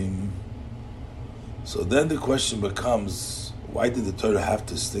lavim. So then the question becomes, why did the Torah have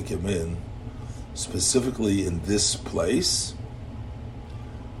to stick him in specifically in this place?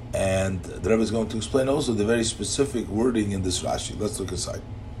 And the Rebbe is going to explain also the very specific wording in this Rashi. Let's look aside.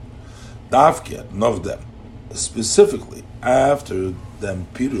 Davke, Novdem, specifically after them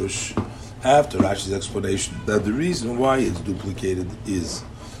Pirush, after Rashi's explanation, that the reason why it's duplicated is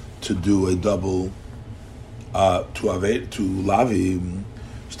to do a double to lavim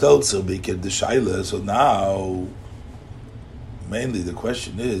stelzer biker the shaila. So now mainly the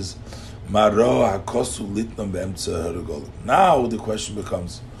question is maro hakosu litnam beemtza haragol. Now the question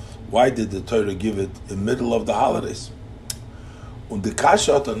becomes, why did the Torah give it in the middle of the holidays? Und the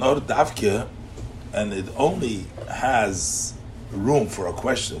kasha tanor davke, and it only has room for a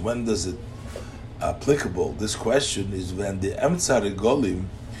question. When does it applicable? This question is when the emtza regolim,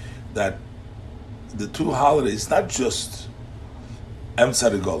 that the two holidays, not just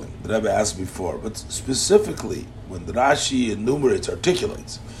Emtzar Golim, the Rebbe asked before, but specifically when the Rashi enumerates,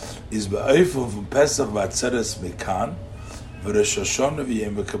 articulates, is Ba'oifum from Pesach V'atzeres Mekan, V'Rosh Hashanah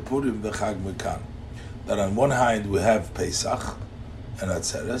V'Yem V'Kappurim V'Chag Mekan. That on one hand we have Pesach and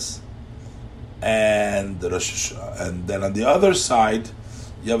Atzeres, and the Rosh Hashanah, and then on the other side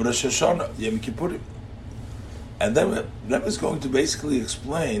you have Rosh Hashanah, Yom Kippurim. And then the Rebbe is going to basically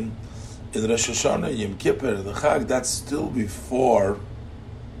explain in Rosh Hashanah, Yom Kippur, the Chag, that's still before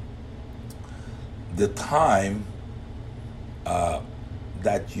the time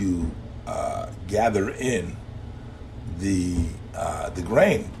that you gather in the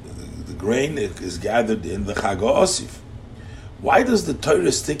grain. The grain is gathered in the Chag HaOsif. Why does the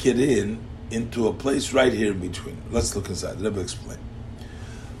Torah stick it into a place right here in between? Let's look inside. Let me explain.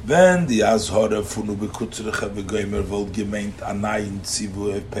 Then the Azhara funu bekutzrecha v'goymer vold gemeint anayin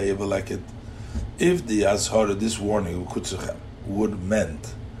tzivu pei v'leket. If the Azhara, this warning bekutzrecha, would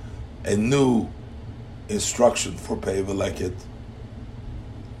meant a new instruction for pei v'leket,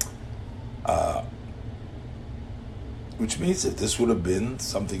 which means if this would have been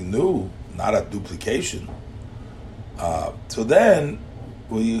something new, not a duplication, so then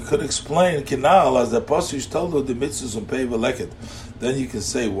you could explain Kinal as the Apostle told of the mitzvahs on Pei V'Leket. Then you can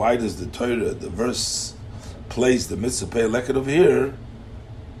say, why does the Torah, the verse, place the mitzvah Pei V'Leket over here?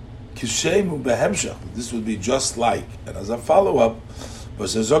 Kishemu behemshach. This would be just like. And as a follow-up,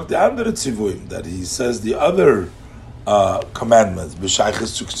 that he says the other commandments,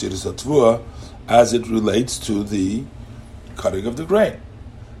 as it relates to the cutting of the grain.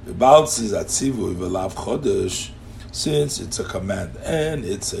 Since it's a command and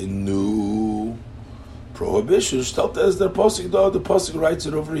it's a new prohibition, the Pasuk writes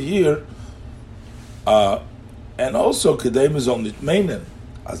it over here, and also Kedem is only meinen,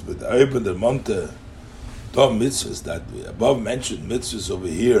 as with the Oben der Monte, Dom mitzvahs, that the above mentioned mitzvahs over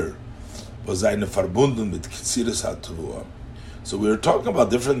here, was eine verbunden mit Ketziris HaTavua. So we're talking about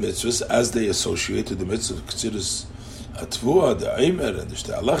different mitzvahs as they associate to the mitzvah of Ketziris HaTavua, the Eimer, and the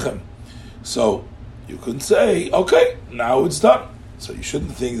Shtei Alechem. So you can say, okay, now it's done. So you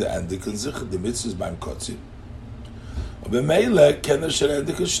shouldn't think that and the mitzvahs beim Kotzin.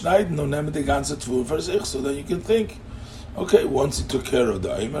 So then you can think, okay, once he took care of the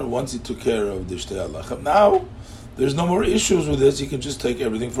Eimer, once he took care of the Shtei Alechem, now there's no more issues with this, he can just take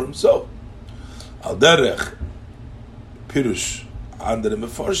everything for himself. Al derech, Pirush, under the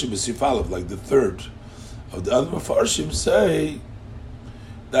Mefarshim, Sifalev, like the third of the other Mefarshim, say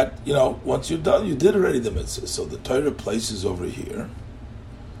that, once you're done, you did already the mitzvah. So the Torah places over here,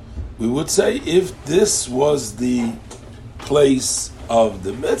 we would say if this was the place of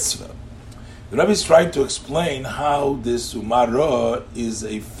the mitzvah. The Rebbe is trying to explain how this Umara is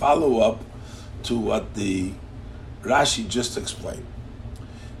a follow-up to what the Rashi just explained.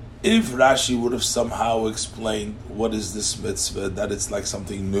 If Rashi would have somehow explained what is this mitzvah, that it's like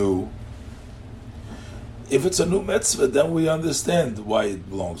something new, if it's a new mitzvah, then we understand why it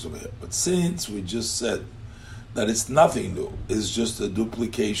belongs over here. But since we just said that it's nothing new, it's just a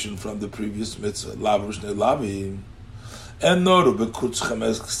duplication from the previous mitzvah, Lavu Shnei Lavim, and Noru Bekutzchem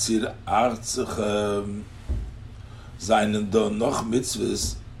Es Ksir Artzechem Seinen Do Noch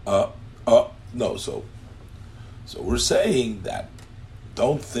Mitzvahs. No, so we're saying that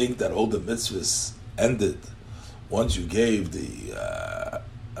don't think that all the mitzvahs ended once you gave the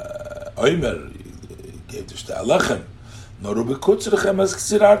Omer, you gave the Shtei Alechem. Noru Bekutzchem Es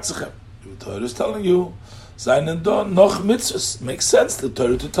Ksir Artzechem. The Torah is telling you Seinen Do Noch Mitzvahs. Makes sense the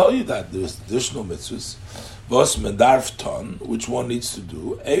Torah to tell you that there's additional mitzvahs. Was medarf ton, which one needs to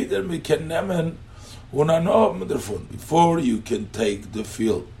do? Eider mi ken nemen hunanov medarfun. Before you can take the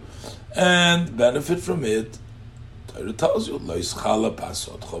field and benefit from it, Torah tells you lois chala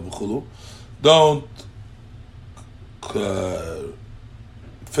pasot chavchulu. Don't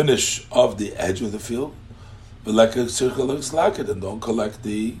finish off the edge of the field, but like a circle looks like it, and don't collect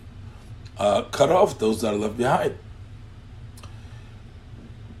the cut off those that are left behind.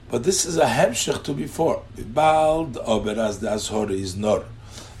 But this is a hemshech to before. Bald oberas the ashore is nor.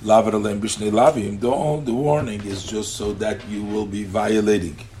 Lavar alem b'shnei lavim. The warning is just so that you will be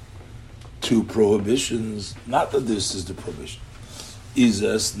violating two prohibitions. Not that this is the prohibition.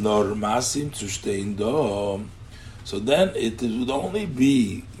 Izes nor masim zu stein do. So then it would only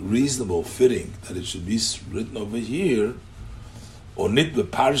be reasonable, fitting that it should be written over here. Or nit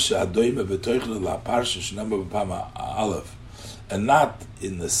beparsha adoime betoichle la parsha shnamba b'pama aleph. And not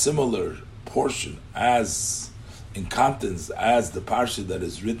in a similar portion as in contents as the parsha that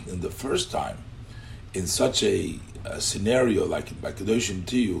is written in the first time, in such a scenario like in Bakadoshim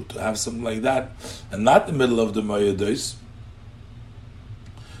Tiyu, to have something like that, and not the middle of the Moedos.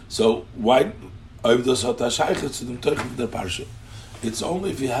 So why it's only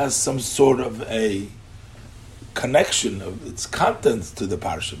if it has some sort of a connection of its contents to the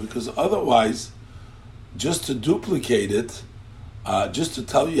parsha, because otherwise, just to duplicate it, just to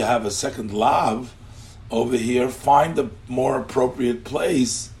tell you have a second lav over here, find a more appropriate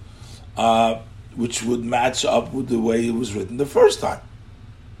place which would match up with the way it was written the first time.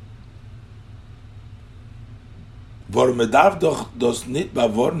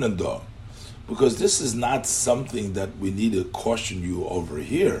 Because this is not something that we need to caution you over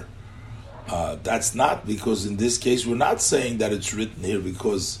here. That's not, because in this case we're not saying that it's written here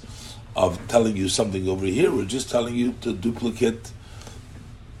because of telling you something over here. We're just telling you to duplicate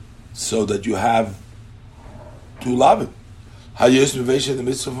so that you have two lavim. The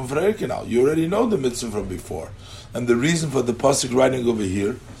mitzvah from Freirikanal. You already know the mitzvah from before. And the reason for the pasuk writing over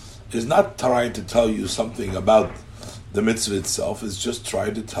here is not trying to tell you something about the mitzvah itself. It's just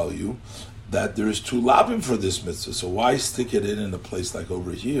trying to tell you that there is two lavim for this mitzvah. So why stick it in a place like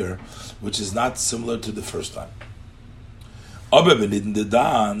over here, which is not similar to the first time? But in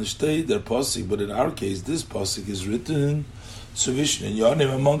our case, this pasuk is written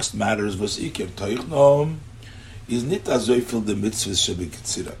amongst matters was ikir toichnom is nit azoyfil the mitzvahs should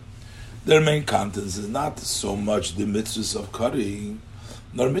considered. Their main contents is not so much the mitzvahs of cutting,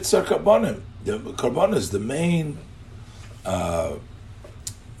 nor mitzvah karbonim. The karbonis, the main, the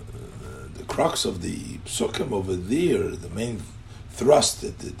crux of the psukim over there, the main thrust, the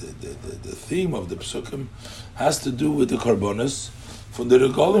theme of the psukim has to do with the karbonis from the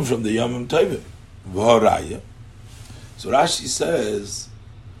regalim, from the Yomim Tovim. V'haraya. So Rashi says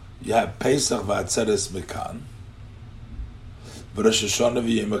you have Pesach v'Atzeres Mekan, v'Rosh Hashanah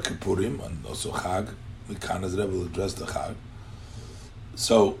v'Yom Kippurim, and also Chag. Mekan, as Rebbe will address the Chag.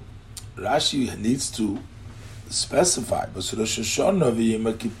 So Rashi needs to specify, but Rosh Hashanah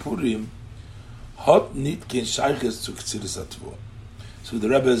v'Yom Kippurim hot nit ken shayches to Ktziris HaTvuah. So the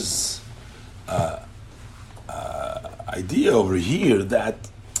Rebbe's idea over here that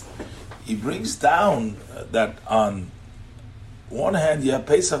he brings down that on one hand you have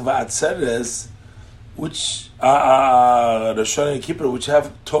Pesach v'Atzeres, which Rosh Hashanah and Kippur, which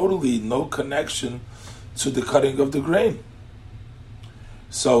have totally no connection to the cutting of the grain.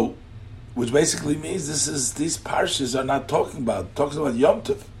 So, which basically means these parshas are not talking about Yom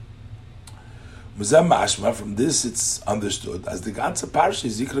Tov. From this, it's understood as the ganze parsha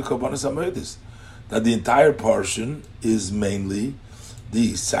is Zikra Korbanos HaMoedos, that the entire portion is mainly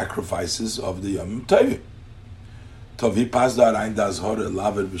the sacrifices of the Yom Tovim. Tovi pasda rein das hore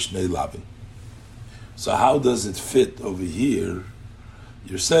laver b'shnei lavin. So how does it fit over here?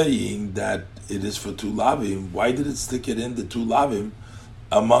 You're saying that it is for two lavim. Why did it stick it in the two lavim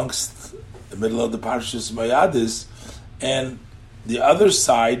amongst the middle of the Parshas Mayadis, and the other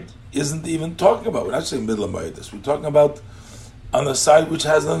side isn't even talking about? We're not saying middle of Mayadis. We're talking about on the side which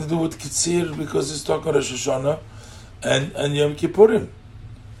has nothing to do with Kitzir, because it's talking Rosh Hashanah and Yom Kippurim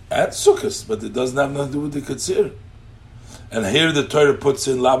and Sukkot, but it doesn't have nothing to do with the Kitzir. And here the Torah puts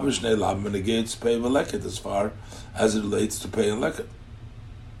in Lav Shnei Lav and negates Pei V'Leket as far as it relates to Pei and Leket.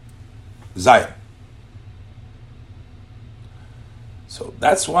 Zion. So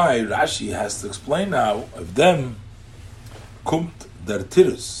that's why Rashi has to explain now of them kumt der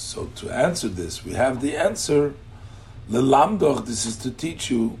tirus. So to answer this, we have the answer. Lelamdoch, this is to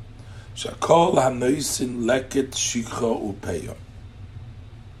teach you shakol hanoisin leket shikha upeya.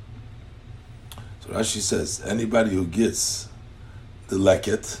 So Rashi says anybody who gets the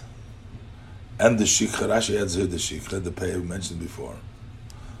leket and the shikha, Rashi adds here the shikha, the peya we mentioned before.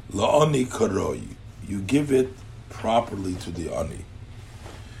 La'oni karoi, you give it properly to the ani.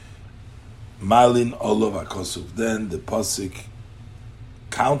 Malin olav akosuf, then the pasuk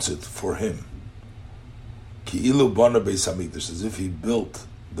counts it for him. Ki ilu bona beis hamikdash, as if he built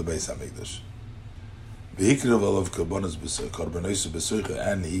the beis hamikdash. V'hikrev olav karbonos karbonos besoicha,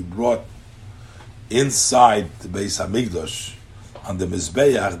 and he brought inside the beis hamikdash on the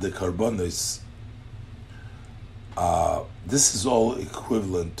mizbeach the karbonos. This is all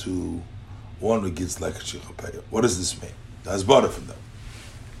equivalent to one who gets leket shichapeya. What does this mean? That's better for them.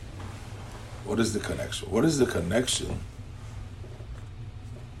 What is the connection? What is the connection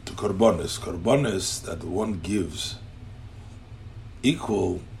to korbanos? Korbanos that the one gives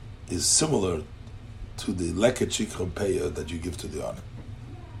equal is similar to the leket shichapeya that you give to the honor.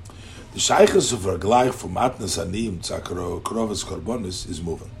 The shaychus of raglaich from matnas aniyim tzakaro krovas korbanos is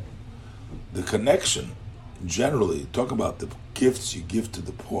moving. The connection, generally, talk about the gifts you give to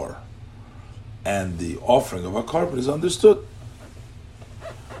the poor and the offering of a korban is understood.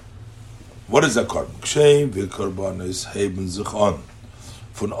 What is a korban? Kshem v'korbanos heben zichon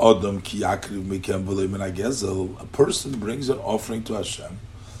von Adam ki yakriv mikem v'lei min hagezel. A person brings an offering to Hashem.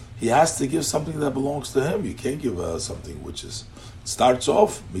 He has to give something that belongs to him. You can't give something which is starts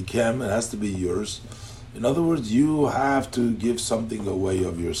off mikem. It has to be yours. In other words, you have to give something away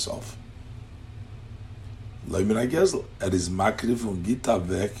of yourself. What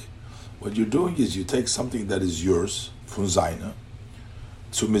you're doing is you take something that is yours from Zaina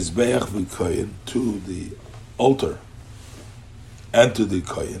to Mizbeach v'Koyin, to the altar and to the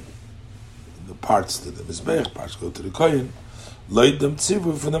Koyin. The parts to the Mizbeach, parts go to the Koyin. Leid them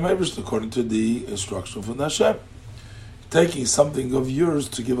tzivu from the Meibers according to the instruction from Hashem. Taking something of yours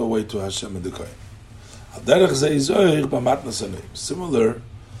to give away to Hashem and the Koyin. Similar,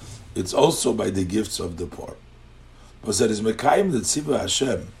 it's also by the gifts of the poor. But that is Mekayim the Tziva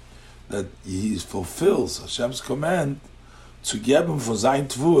Hashem, that he fulfills Hashem's command to give him from Zayin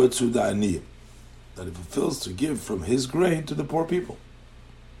Tvua to the Aniyim, that he fulfills to give from his grain to the poor people.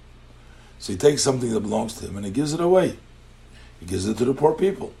 So he takes something that belongs to him and he gives it away. He gives it to the poor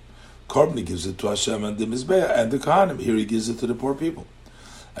people. Korban, he gives it to Hashem and the Mizbeah and the Kohanim. Here he gives it to the poor people.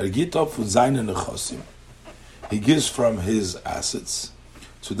 And he gives from Zayin Nechosim. He gives from his assets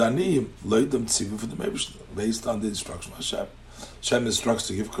to the Aniyim, loid them tzivu for the Meibishter, based on the instruction of Hashem. Hashem instructs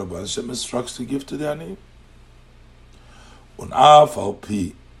to give korban. Hashem instructs to give to the Aniyim. Un'af al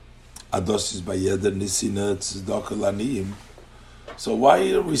pi adosis bayeder nisina tzedakah laniyim. So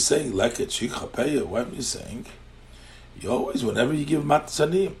why are we saying leket shichapeya? Why are we saying you always, whenever you give matas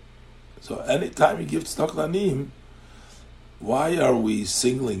aniyim? So anytime you give tzedakah laniyim, why are we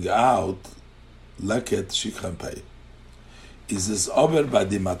singling out leket shichapeya? Is this over by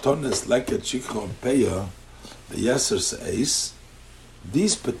the matones leket shichapeya? The Yeser says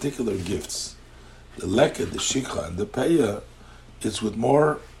these particular gifts, the leket, the shikha, and the peya, it's with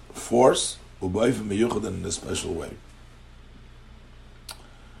more force, ubayim in a special way.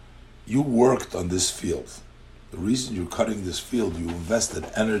 You worked on this field. The reason you're cutting this field, you invested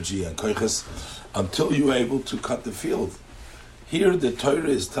energy and koiches until you were able to cut the field. Here, the Torah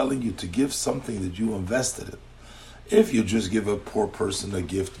is telling you to give something that you invested in. If you just give a poor person a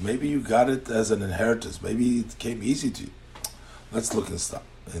gift, maybe you got it as an inheritance. Maybe it came easy to you. Let's look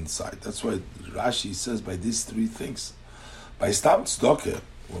inside. That's why Rashi says by these three things. By stam tzedakah,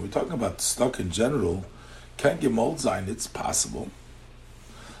 when we're talking about tzedakah in general, can gemol zayin, it's possible.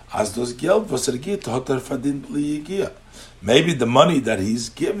 As does geld was git hotar fadin bli yigia. Maybe the money that he's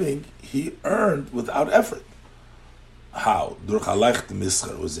giving, he earned without effort. How? Durch halaycht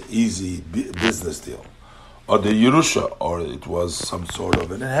mischer was an easy business deal. or the Yerusha, or it was some sort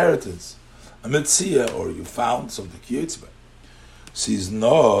of an inheritance, a Metzia, or you found something Yitzbe. She's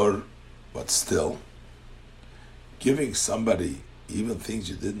nor, but still, giving somebody even things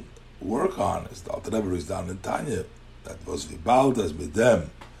you didn't work on, as the Alter Rebbe is down in Tanya, that was Vibaldas with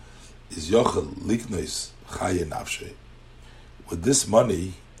them, is Yochel Liknois Chaye Nafshe. With this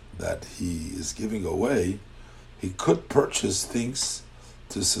money that he is giving away, he could purchase things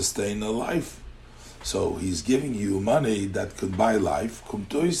to sustain a life. So he's giving you money that could buy life.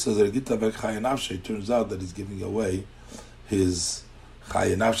 Turns out that he's giving away his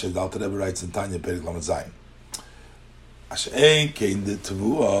Chaye Nafshe. The Alter Rebbe writes in Tanya Perek Lamed Zayin. Ashein kein de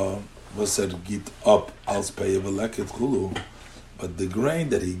Tavua was git up als peye veleket chulu, but the grain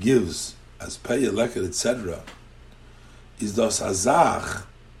that he gives as peye leket etc. is das azach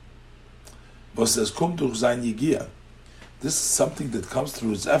was es kommt durch sein Yigia. This is something that comes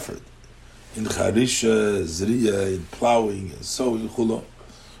through his effort. In Charisha, Zriya, in plowing, and sowing, chulu,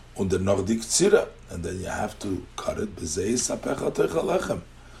 und der Nordik Tzira, and then you have to cut it,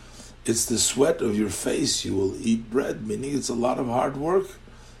 it's the sweat of your face, you will eat bread, meaning it's a lot of hard work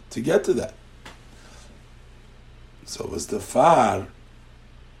to get to that. So was the far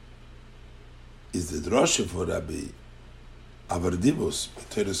is the drosha for Rabbi Avardibus,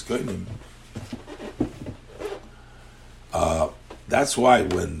 B'Teres Koinim. That's why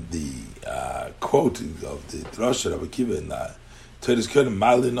when the quoting of the drosha Rabbi Kiva in Teres Koinim,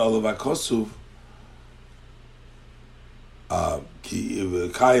 Malin Olav HaKosuv,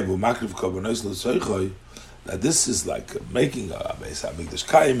 that this is like making a Beis HaMikdash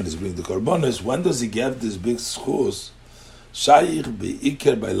Kaim and is bringing the Korbanos. When does he give this big schus? Shayich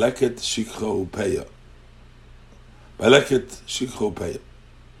be'iker by leket shikho upeya. By leket shikho upeya.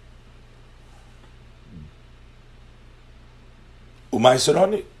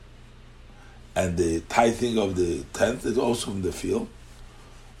 Umaiseroni. And the tithing of the tenth is also from the field.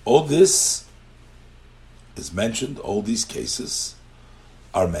 All this is mentioned, all these cases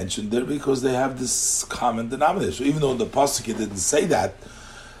are mentioned there because they have this common denominator. So even though in the Pasuk it didn't say that,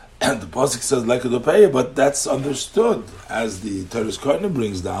 and the Pasuk says Lekadopeya, but that's understood as the Teres Kohanim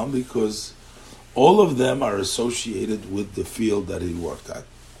brings down because all of them are associated with the field that he worked at.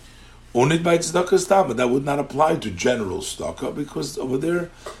 Only by tzedakah stam, but that would not apply to general tzedakah because over there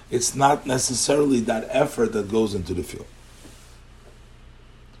it's not necessarily that effort that goes into the field.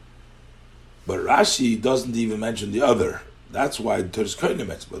 But Rashi doesn't even mention the other. That's why the Teres Kohanim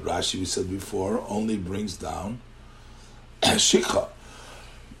mentions. But Rashi, we said before, only brings down Shikha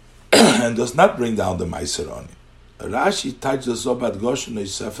and does not bring down the Maiseroni. Rashi touches up at Goshen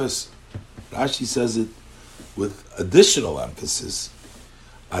Yosefes. Rashi says it with additional emphasis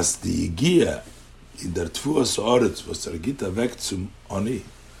as the Yigia in der Tfuas Oretz was der Gita weg zum Oni.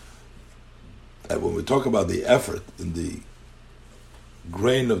 And when we talk about the effort in the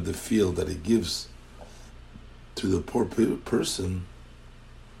grain of the field that he gives to the poor person,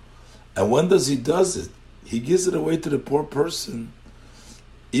 and when does he does it? He gives it away to the poor person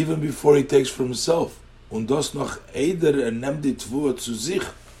even before he takes for himself. Und das noch eider nimmt die Tvua zu sich.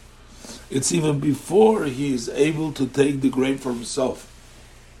 It's even before he is able to take the grain for himself.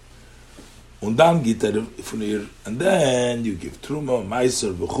 Und dann geht von hier, and then you give Truma,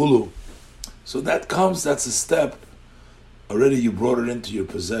 Meiser, V'chulu. So that's a step. Already you brought it into your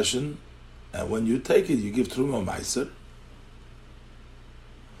possession, and when you take it, you give Truma Meiser.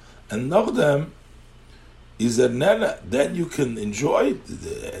 And noch them is that then you can enjoy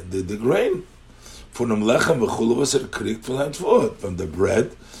the grain. From the lechem v'chulu was kriegt from the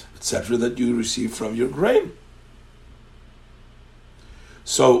bread, etc. that you receive from your grain.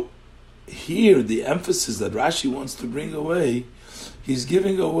 So here the emphasis that Rashi wants to bring away, he's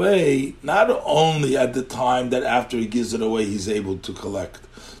giving away not only at the time that after he gives it away he's able to collect,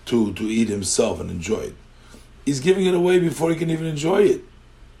 to eat himself and enjoy it. He's giving it away before he can even enjoy it.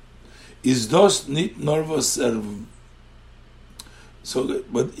 Is dos nit nervous? So,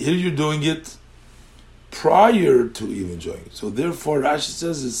 but here you're doing it prior to even enjoying it. So therefore Rashi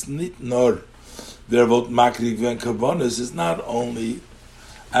says it's nit nor. Therefore makrik ven karbonis is not only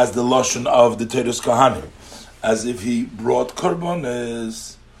as the lashon of the Teres Kohanim, as if he brought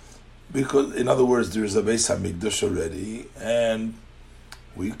karbonis, because in other words there is a Beis HaMikdash already, and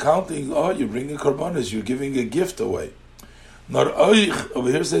we're counting. Oh, you're bringing karbonis, you're giving a gift away. Nor oich over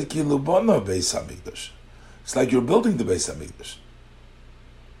here says ki lubana Beis HaMikdash. It's like you're building the Beis HaMikdash.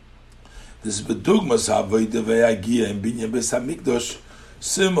 This is bedugmas ha'avodah ve'agia in binyan Beis HaMikdash,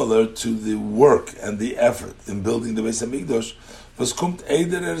 similar to the work and the effort in building the Beis HaMikdash. Was kommt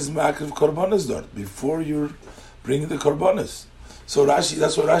eider is makriv korbanos dort before you're bringing the korbanos. So Rashi,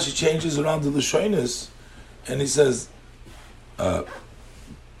 that's why Rashi changes around the lashonis And he says, kilu,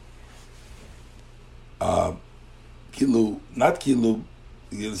 not kilu,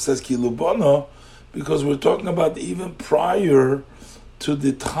 it says kilu bono, because we're talking about even prior to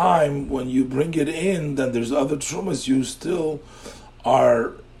the time when you bring it in, then there's other trumas, you still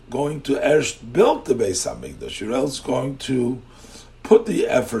are going to build the Beis Hamikdash. You're else going to put the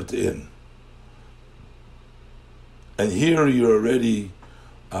effort in. And here you're already,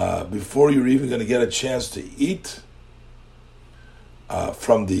 before you're even going to get a chance to eat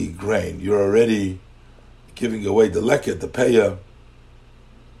from the grain, you're already giving away the leket, the peya,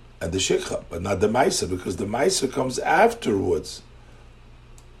 and the shikha, but not the maisa, because the maisa comes afterwards.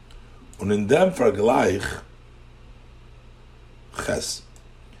 Und in dem Vergleich, ches.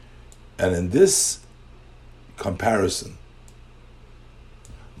 And in this comparison,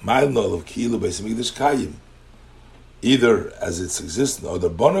 Ma'ilnol of Kilu Beis Hamikdash Kayim, either as it's existing, or the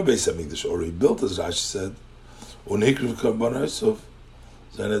Bono Beis Hamikdash, or rebuilt, as Rashi said, Unikriv Karbono Yosef,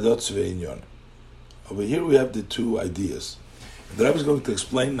 Zanedot Tzvei. Over here we have the two ideas. And I was going to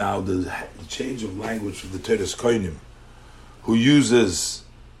explain now the change of language from the Teres Koinim, who uses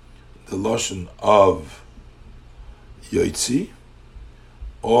the Lashon of Yoitzi,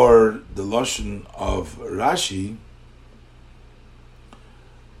 or the Lashon of Rashi,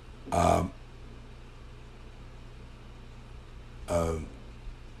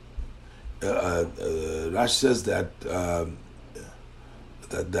 Rashi says that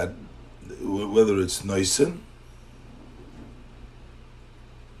that whether it's Noisen,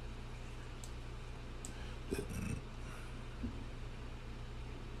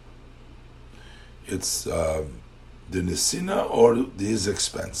 it's the Nesina or his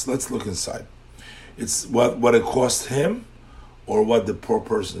expense. Let's look inside. It's what it cost him, or what the poor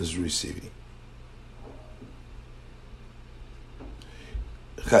person is receiving.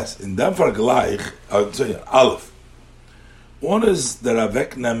 In dem Vergleich, Aleph. One is the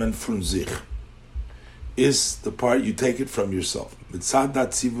Ravek Nemen from sich, is the part you take it from yourself. Mitzad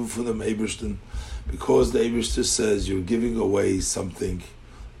dat tzivu from the Eberstein, because the Eberstein says you're giving away something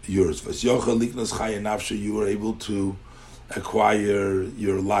yours. Vasyocha liknas chaya nafshe, you are able to acquire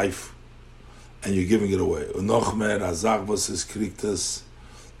your life, and you're giving it away. Unochmer azach was is kriktas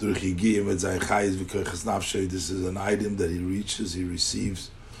durch higiyim et zay chayis v'koiches nafshe. This is an item that he reaches, he receives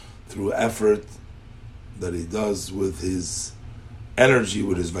through effort that he does with his energy,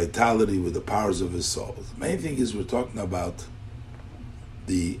 with his vitality, with the powers of his soul. The main thing is we're talking about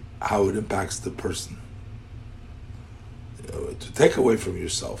how it impacts the person. To take away from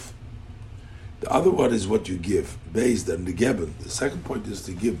yourself. The other one is what you give, based on the geben. The second point is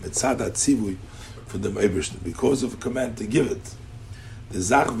to give mitzadat tzivui for the Eibishter, because of a command to give it. The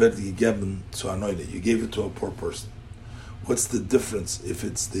zach werd gegeben zu anoine. You gave it to a poor person. What's the difference if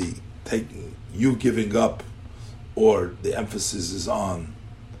it's the taking, you giving up, or the emphasis is on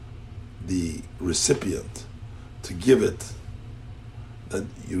the recipient to give it, that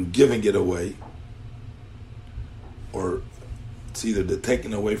you're giving it away, or it's either the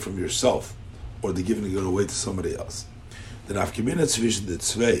taking away from yourself or the giving it away to somebody else. The nafkamina tzvish the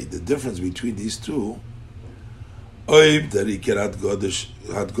tzvei, the difference between these two, oib der iker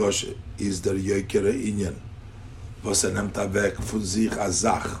hat gosh is der yoikere inyan, was nimmt weg von sich als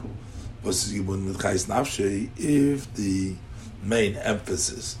Sach, was ist gebunden mit chayis nafshe, if the main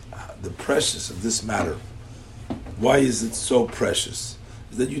emphasis, the precious of this matter, why is it so precious?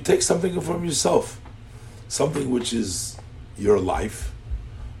 Is that you take something from yourself, something which is your life,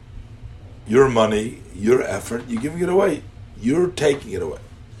 your money, your effort, you're giving it away. You're taking it away.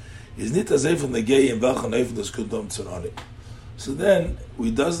 So then,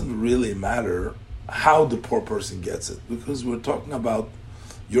 it doesn't really matter how the poor person gets it, because we're talking about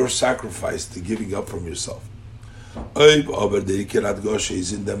your sacrifice to giving up from yourself. If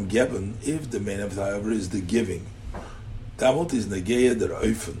the main of however is the giving,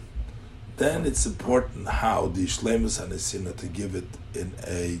 then it's important how the shleimus hanesina to give it in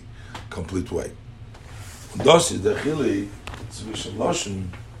a complete way. Das ist der Chili zwischen Loschen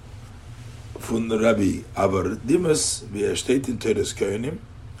von Rabbi Avardimus, wie steht in Teres Koinim,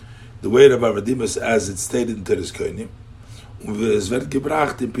 the way of Avardimus as it's stated in Teres Koinim, und wie es wird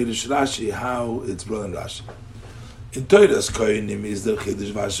gebracht in Pirish Rashi, how it's brought in Rashi. In Teres Koinim is der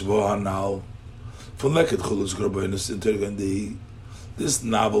Chiddush Vashvo Hanal von Leket Chulus Korbanos in Teres this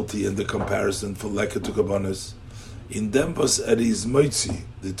novelty and the comparison for Leket to Korbanos in them was Eris Moitzi,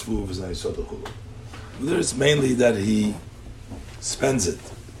 the Tvu of Zaysodachulu. There's mainly that he spends it,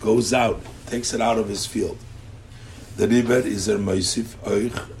 goes out, takes it out of his field. The river is a Moisif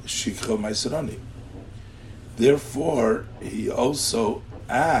Oich Shikha Maisarani. Therefore, he also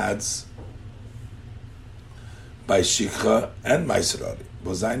adds by Shikha and Maiserani.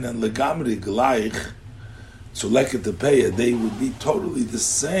 Bozainen legamri gleich to Leket Peya, they would be totally the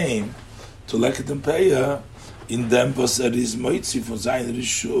same to Leket Peya in them was is moitzi von seinen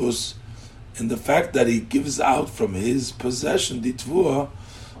Rishus, in the fact that he gives out from his possession the tvua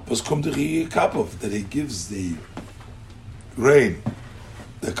was kommt kapov, that he gives the rain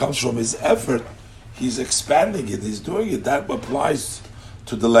that comes from his effort. He's expanding it, he's doing it. That applies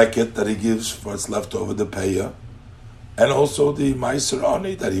to the leket that he gives for what's left over the peya, and also the meiser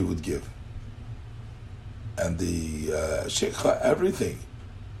ani that he would give, and the shikha, everything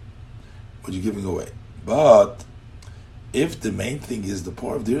what you're giving away. But if the main thing is the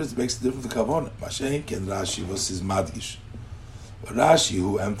poor of the earth, it makes a difference to kavanah. Mashenk and Rashi was his madgish. Rashi,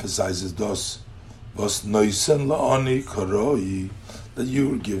 who emphasizes dos was noisen laani karoi, that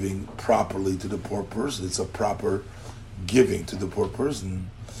you're giving properly to the poor person. It's a proper giving to the poor person.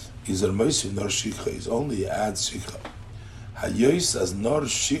 Is a moisin nor shikha. Is only adds shikha. Hayois as nor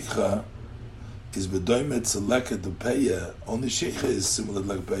shikha is bedoimet seleket the peya. Only shikha is similar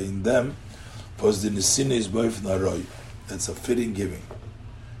like pay in them. Because the nisina is boif naroi. That's a fitting giving.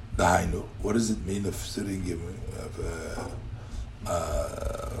 Dahainu. What does it mean of fitting giving?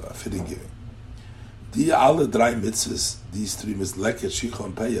 Of fitting giving. Die alle drei mitzvahs, these three mitzvahs, leket, shikha,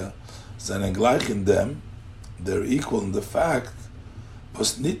 and peya, sind gleich in them. They're equal in the fact,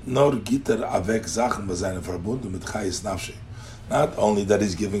 was nicht nur gitter avek Sachen, was seine verbunden mit chayis nafshi. Not only that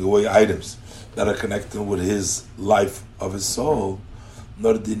he's giving away items that are connected with his life of his soul,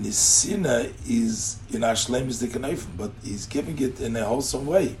 nor the nisina is in Ashlem is the kneifim, but he's giving it in a wholesome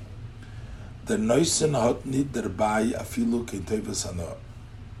way. The noisen hat nit dabei afilu k'tevas hanor.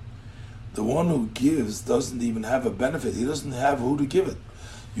 The one who gives doesn't even have a benefit. He doesn't have who to give it.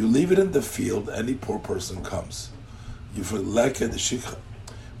 You leave it in the field, any poor person comes. You for leket the shikha.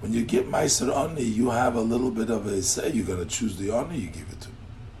 When you give meiser ani, you have a little bit of a say. You're going to choose the ani you give it to.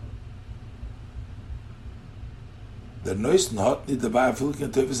 The noisen hat nit dabei afilu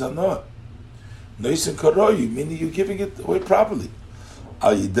k'tevas hanor. Noisen karoyu, meaning you're giving it away properly.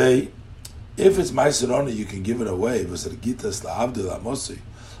 Al yidei, if it's meiser ani, you can give it away. But gitas la'avdil amosi.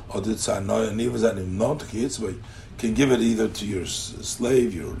 Or can give it either to your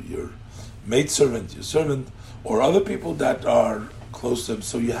slave, your maidservant, your servant, or other people that are close to him,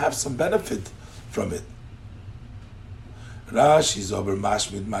 so you have some benefit from it. Rashi's over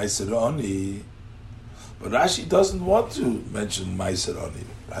mashmid meiser ani, but Rashi doesn't want to mention meiser ani.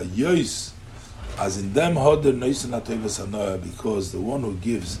 Hayois, as in them hoder noisen atevas hanoah, because the one who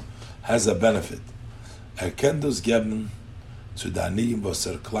gives has a benefit. Erkendos geben to Daniyim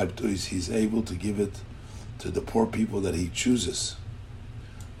Vaser Kleibtuis, he's able to give it to the poor people that he chooses.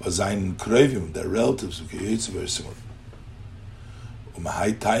 Vazayin Krevim, their relatives, who creates very similar.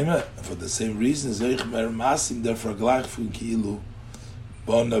 Umahai Taima, for the same reason, Zeich Mer Masim, der Vergleich von Kiilu,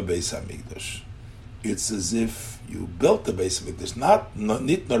 Bona Beis HaMikdash. It's as if you built the Beis HaMikdash, not nor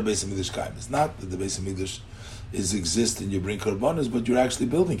Beis HaMikdash Kaim. It's not that the Beis HaMikdash is exist and you bring korbanos, but you're actually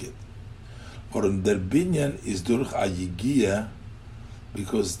building it. Or der binyan is durch a yigia,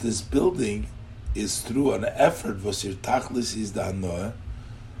 because this building is through an effort, was your tachlis is da hanoah,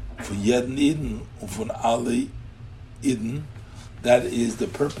 von jeden Iden und von alle Iden. That is, the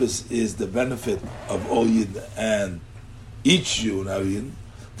purpose is the benefit of all Yidden and each Jew now Yidden,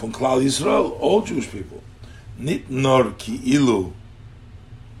 from Klal Yisrael, all Jewish people. Nit nor ki ilu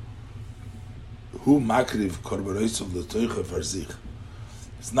hu makriv korbanos of l'toicha farzich.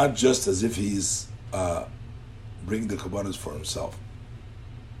 It's not just as if he's bringing the korbanos for himself.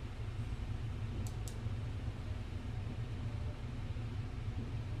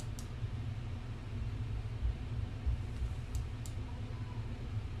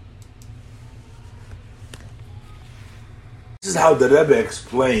 This is how the Rebbe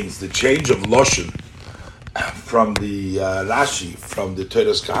explains the change of Loshen from the Rashi, from the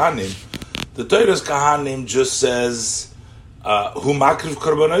Toras Kahanim. The Toras Kahanim just says, Hu makriv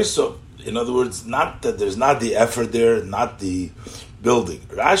korbanos. In other words, not that there's not the effort there, not the building.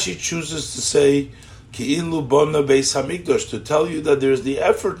 Rashi chooses to say Ki'ilu bona beis hamikdash, to tell you that there's the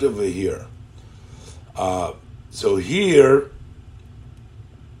effort over here. So here,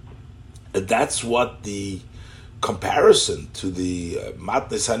 that's what the comparison to the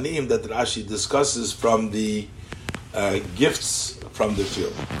matnes hanim that Rashi discusses from the gifts from the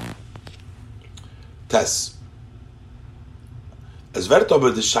field. Tess. As vert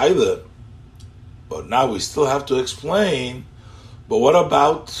over the shaila, but now we still have to explain. But what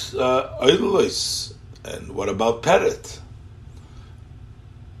about oilos, and what about peret?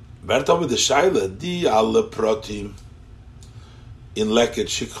 Vert over the shaila, di alle protim in leket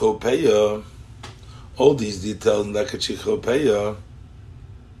shikho peya. all these details in Leket Shikha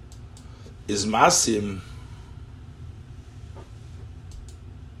is masim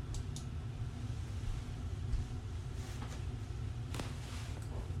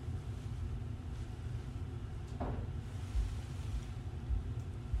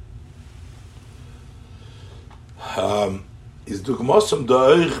is dugmosam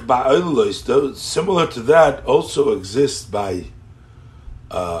da'ich ba'olos. Similar to that also exists by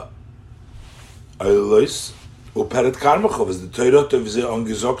olos uperet karmachov, as the Torah of ze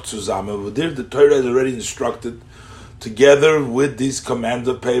angesagt zusammen. But there the Torah is already instructed together with these command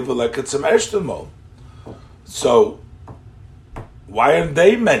of Peva like it's some Eshtemol. So why aren't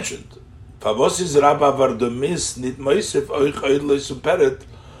they mentioned? Favos Rabba Vardomis nit Moisef oich olos uperet.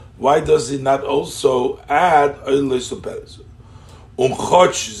 Why does he not also add olos uperet?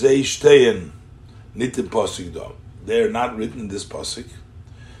 Chotch ze stehen nit in pasuk da. They are not written in this pasuk.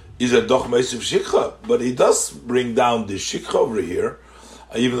 Is a doch Moisef shikha, but he does bring down the shikha over here,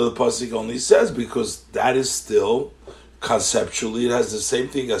 even though the pasuk only says, because that is still conceptually it has the same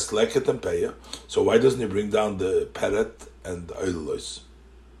thing as leket and peya. So why doesn't he bring down the peret and the olos?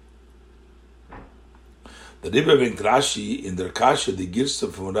 The Rebbe bringt Rashi in der Kasha, the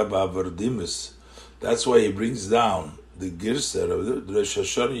Girsa from Rabbi Avardimus. That's why he brings down the Girsa of the Rosh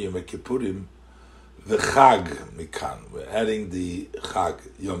Hashanah Yom Kippurim, the Chag Mikan. We're adding the Chag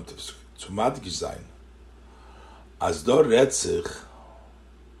Yom Tov zu Madgish sein. As dort Retzich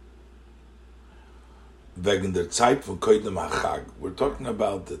wegen der Zeit von Koidem HaChag. We're talking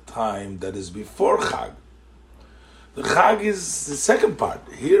about the time that is before Chag. The Chag is the second part.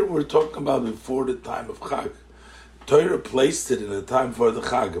 Here we're talking about before the time of Chag. Torah placed it in a time for the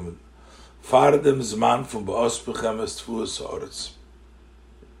Chag. Fardem Zman from Ba'ospechem es Tfuas Haaretz.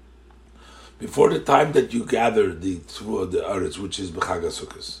 Before the time that you gather the Tfuah, the Haaretz, which is B'chag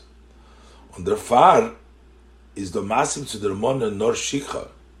HaSukkos. And the Far is the Masim to the Ramon and Nor Shikha.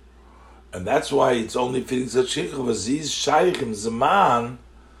 And that's why it's only fitting that Shikha Vaziz Shaychim Zman,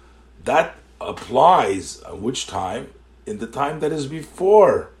 that applies at which time? In the time that is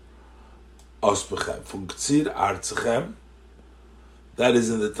before Ospechem, from Ktsir Artzechem, that is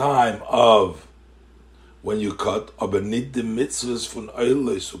in the time of when you cut, aber nit the mitzvahs von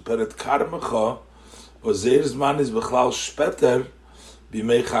Olos uperet karmecha, was man is bechlal speter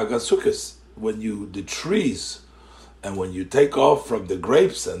b'mei Chag HaSukkos. When you, the trees, and when you take off from the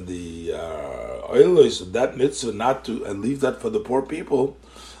grapes and the Olos, that mitzvah not to, and leave that for the poor people,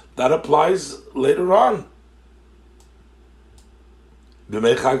 that applies later on.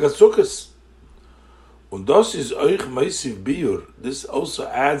 B'mei Chag HaSukkos. Und das is euch meisiv biur. This also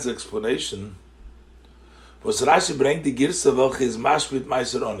adds explanation. Was Rashi bringt the girsa welche is mash with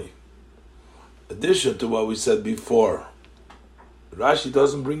Meiser Oni. Addition to what we said before. Rashi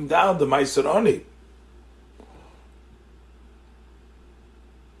doesn't bring down the Meiser Oni.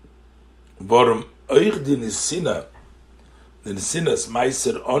 Warum euch die Nisina, the Nisinas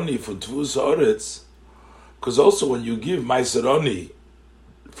Meiser Oni von Tvus Haaretz, because also when you give Meiser Oni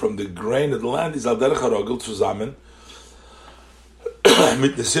from the grain of the land, is al derech harogel zusammen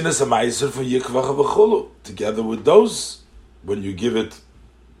mit Nisinas Meiser von Yikvach v'chulu. Together with those, when you give it,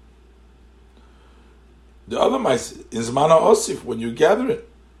 the other Meiser, in Zman HaOsif, when you gather it,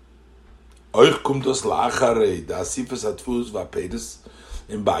 euch kommt das lacharei, da asifes hatfus v'apedes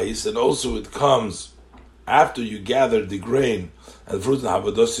in Bais, and also it comes after you gather the grain and the fruits and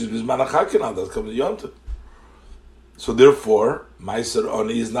havados is Bizman HaChakinah, that comes Yom Tov. So therefore, Meiser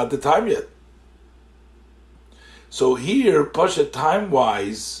Oni is not the time yet. So here, Pasha,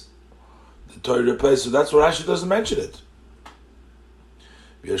 time-wise, the Torah replaces, so that's why Rashi doesn't mention it.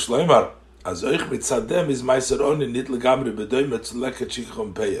 V'yashloimar, as euch mitzadem is Meiser Oni nit legamri b'doimet leket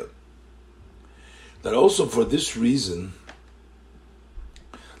shichom peya. That also for this reason,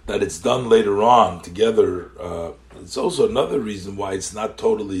 that it's done later on together, it's also another reason why it's not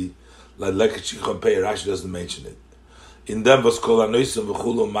totally like leket shichom peya. Rashi doesn't mention it. In them was kol anoisim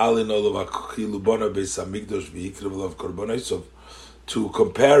v'chulu malin olav akilu bona beis hamikdash v'yikrev olav korbanosov, to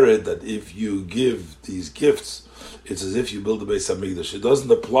compare it that if you give these gifts, it's as if you build a beis hamikdash. It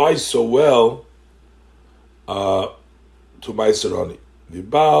doesn't apply so well to Meiser Oni.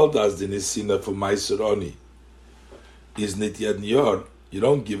 V'bald as the nisina for Meiser Oni is nit yad yor. You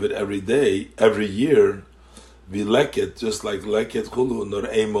don't give it every day, every year. V'leket, just like leket chulu nor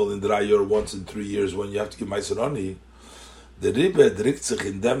emol in drayor once in 3 years when you have to give Meiser Oni. The Rebbe drickt sich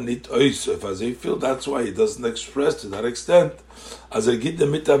in dem nit oisef, as I feel that's why he doesn't express to that extent. As geht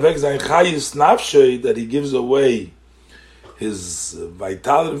mit weg sein chayis nafshei, that he gives away his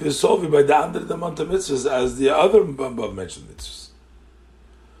vitality of his soul by the andere the month mitzvahs as the other above mentioned mitzvahs.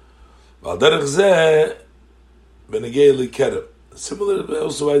 Similar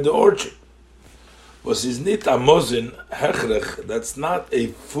also by the orchard. Was is nit amozin hechrech. That's not a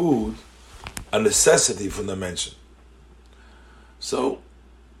food, a necessity from the mention. So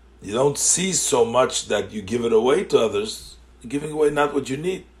you don't see so much that you give it away to others. You're giving away not what you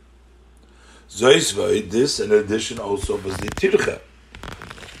need. This in addition also was the tircha,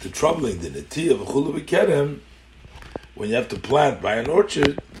 the troubling the neti of chulu b'kerem, when you have to plant by an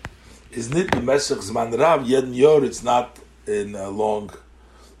orchard, is nit b'mesach zman rav yedin yor. It's not in a long,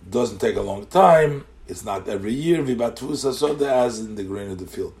 doesn't take a long time. It's not every year v'batvus asoda as in the grain of the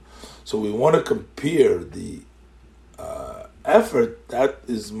field. So we want to compare the effort that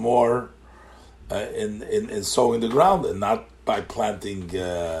is more in sowing the ground and not by planting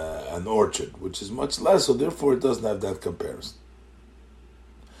an orchard, which is much less, so therefore it doesn't have that comparison.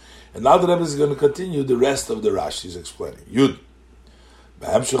 And now the Rebbe is going to continue the rest of the Rashi is explaining. Yud.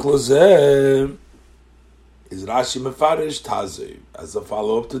 Is Rashi mefarish tazev. As a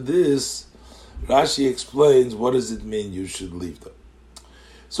follow-up to this, Rashi explains what does it mean you should leave them.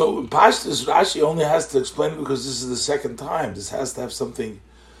 So in Pashtus, Rashi only has to explain it because this is the second time. This has to have something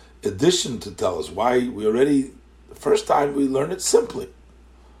addition to tell us why we already. The first time we learn it simply.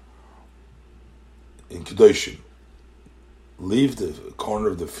 In Kedoshim, leave the corner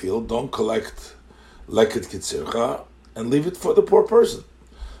of the field, don't collect leket kitzircha, and leave it for the poor person.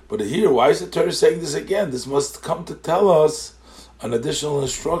 But here, why is the Torah saying this again? This must come to tell us an additional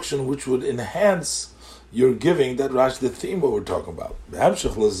instruction which would enhance your giving, that Rashi, the theme what we're talking about.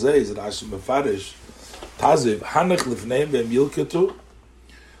 B'hamshach l'zeh is Rashi mefarish, taziv, hanech lifneim v'em yilketu,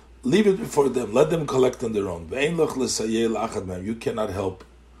 leave it before them, let them collect on their own. You cannot help,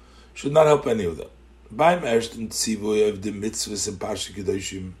 should not help any of them.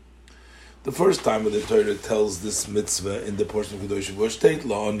 The first time when the Torah tells this mitzvah in the portion of Kedoshim,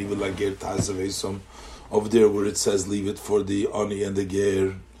 over there where it says leave it for the Ani and the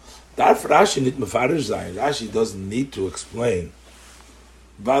Ger. Rashi doesn't need to explain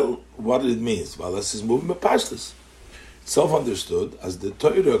what it means. This is moving pashtus. Self-understood as the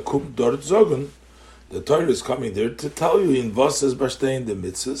Torah kum dort zogen, the Torah is coming there to tell you in Vosses Bashtein the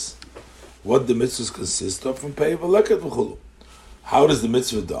mitzvahs, what the mitzvahs consist of from Pei V'leket V'chulu. How does the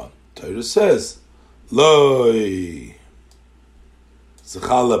mitzvah done? Torah says, Loi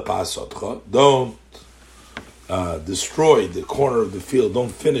Zechala Pasotcha, don't destroy the corner of the field,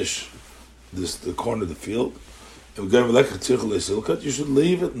 don't finish the corner of the field. You should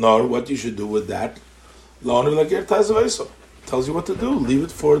leave it, nor what you should do with that. Tells you what to do. Leave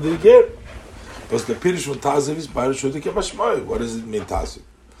it for the ger. Because the pirish from taziv is b'arashudik. What does it mean taziv?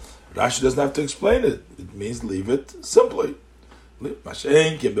 Rashi doesn't have to explain it. It means leave it simply. As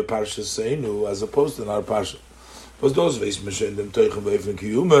opposed to our parsha.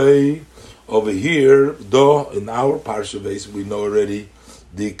 Over here, though in our parsha base we know already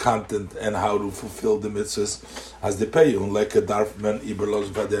the content and how to fulfill the mitzvahs as the payun, like a darfman iberlos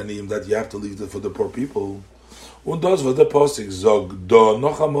vadenim, that you have to leave it for the poor people. And those were the posik zog do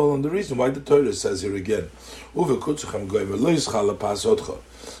nochamol, and the reason why the Torah says here again, uve kutzchem goyim lo yischala pasotcha,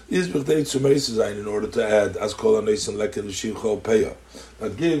 is b'chtei tzumei zayin, in order to add as kol anoisen leket shivchol peya,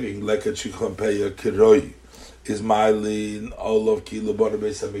 that giving leket shivchol peya kiroi is mylin all of kilo bar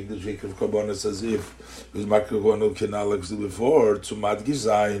beis hamikdash v'ikriv korbanos, as if it was makrivonu kinalex before to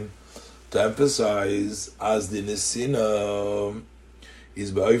madgizayin, to emphasize as the nesina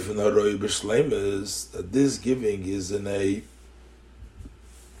is ba'ofen haroi b'shleimus, that this giving is in a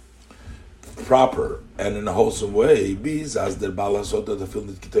proper and in a wholesome way, bis as der balasota the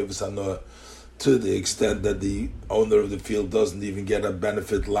field to the extent that the owner of the field doesn't even get a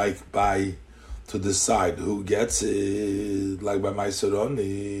benefit, like by to decide who gets it, like by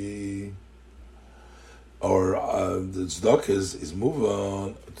Maiseroni, or the tzedakah is move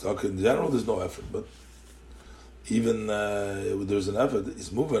on. Tzedakah in general, there's no effort, but even there's an effort,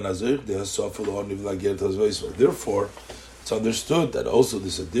 is move on. Therefore, it's understood that also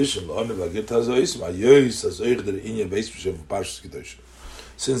this addition,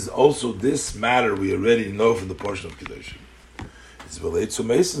 since also this matter we already know from the portion of Kedoshim, it's related to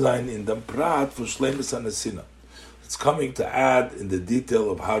Meislein in the Prat for Shleimus and Nesina. It's coming to add in the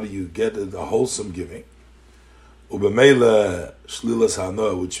detail of how do you get a wholesome giving. Ubemele Shlilas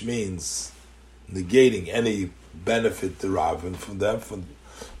Hanoah, which means negating any benefit deriving from them, from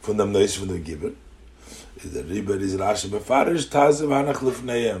them noise from the giver. Is the riba is Rashi befarish tazev hanach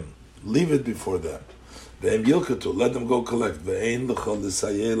lifneihem. Leave it before them. Ve'em yilkatu, let them go collect. Ve'ein l'chol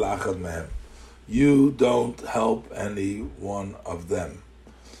l'sayeh la'achad mehem. You don't help any one of them.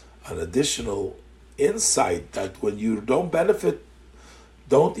 An additional insight that when you don't benefit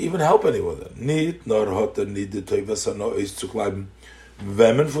don't even help anyone. Nicht nur hat nicht die Teufel ist zu bleiben,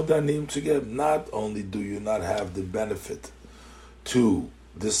 wenn man von daneben zu geben. Not only do you not have the benefit to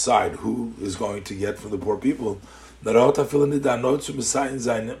decide who is going to get from the poor people, you're not allowed to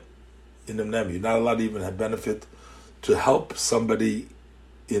even have benefit to help somebody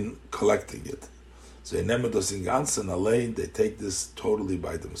in collecting it. So in das in Ganzen allein, they take this totally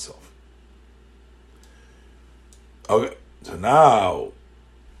by themselves. Okay, so now,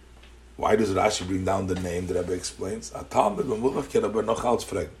 why does Rashi bring down the name that Rebbe explains? A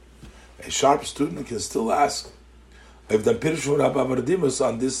sharp student can still ask if the Pirush Rabbi Avardimus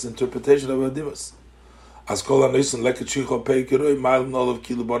on this interpretation of Avardimus.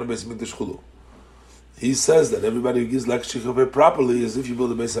 He says that everybody who gives Lek Shichopei properly is if you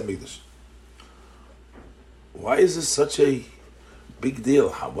build a Beis HaMikdash. Why is this such a big deal?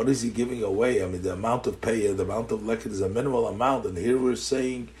 What is he giving away? I mean, the amount of pay, the amount of leket is a minimal amount, and here we're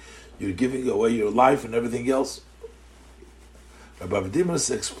saying you're giving away your life and everything else. Rabbi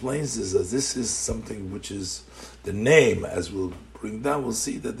Avdimus explains this as this is something which is the name, as we'll bring down, we'll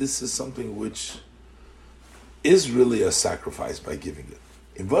see that this is something which is really a sacrifice by giving it.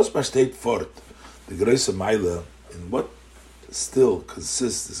 In Vosma steht fort, the Grace of Meile, in what still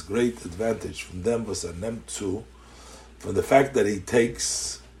consists this great advantage from them was a nemtzu, from the fact that he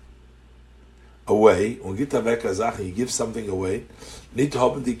takes away, he gives something away,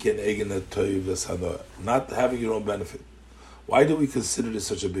 not having your own benefit. Why do we consider this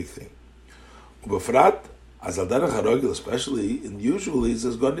such a big thing? Especially, and usually, it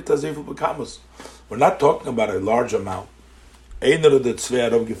says, we're not talking about a large amount.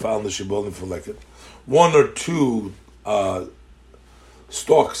 One or two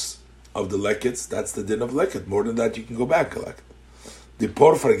stalks of the lekets, that's the din of leket. More than that, you can go back and collect. The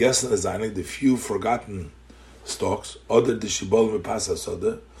por vergessen is the few forgotten stalks, oder the shibol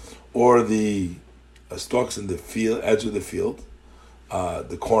mepasa or the stalks in the field, edge of the field,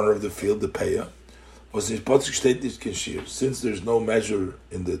 the corner of the field, the peya. Since there's no measure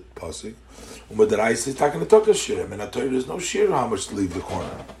in the pasuk, there's no shir how much to leave the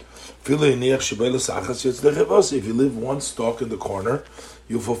corner. If you leave one stalk in the corner,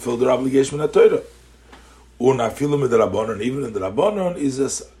 you fulfill their obligation in the Torah. And even in the Rabbanon is a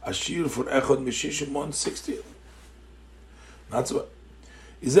shir for echad mishishim 1/60. Not so.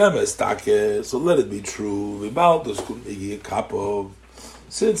 So let it be true.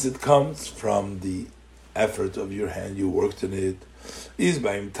 Since it comes from the effort of your hand, you worked in it.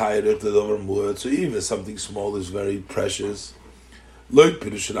 So even something small is very precious. Loit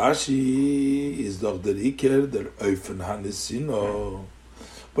Pirush Rashi is doch der Iker der Eufen Hanisino.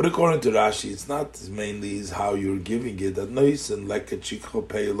 But according to Rashi, it's not mainly is how you're giving it.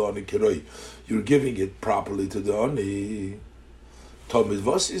 You're giving it properly to the Oni. So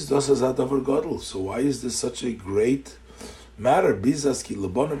why is this such a great matter? He built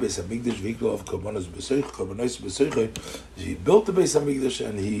the Beis HaMikdash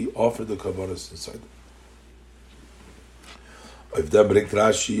and he offered the Kabbalas inside. If that brings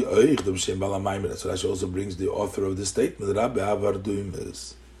Rashi, that's Rashi also brings the author of the statement. Rabbi Avarduim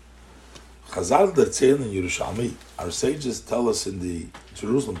is Chazal erzählen in Yerushalmi. Our sages tell us in the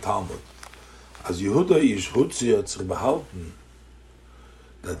Jerusalem Talmud, as Yehuda Ish Hutzi hat sich behalten,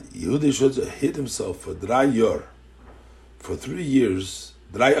 that Yehuda Ish Hutzi hid himself for 3 years, for 3 years,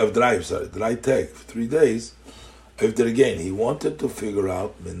 dry tag, for 3 days. After again, he wanted to figure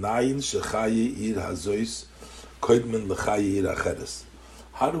out Menayin Shechayi Ir Hazois. How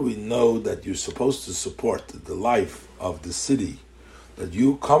do we know that you're supposed to support the life of the city that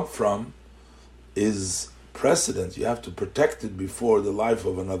you come from is precedent? You have to protect it before the life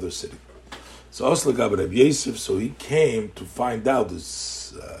of another city. So Osla Gab Reb Yosef, so he came to find out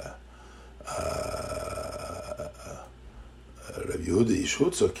this Reb Yehuda Ish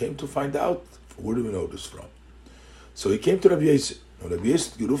Hutzi came to find out, where do we know this from? So he came to Reb Yosef. Reb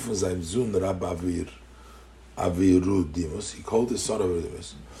Yosef gerufen seinem Sohn Rab Aviru Dimus, he called his son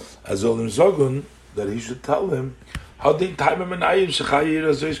Aviru as Olim Zogun, that he should tell him how the time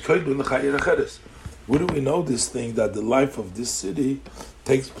where do we know this thing that the life of this city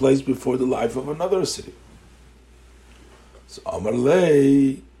takes place before the life of another city? So Amar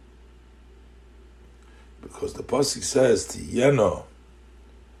Lei, because the pasuk says Tiyeno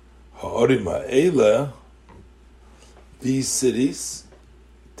Ha'orima Eila, these cities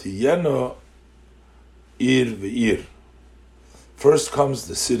Tiyeno Ir ve'ir. First comes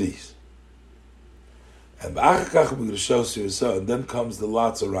the cities, and then comes the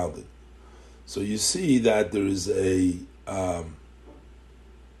lots around it. So you see that there is a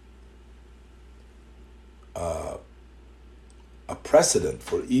a precedent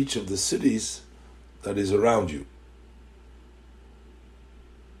for each of the cities that is around you.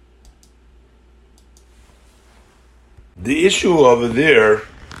 The issue over there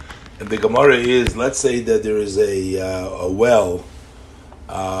in the Gemara is, let's say that there is a well,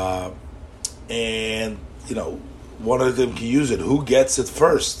 and one of them can use it. Who gets it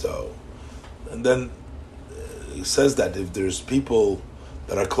first, though? And then it says that if there's people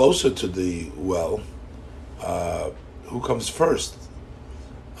that are closer to the well, who comes first?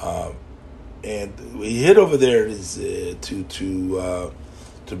 And we hit over there is to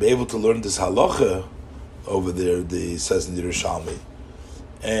be able to learn this halacha over there. It says in the Yerushalmi,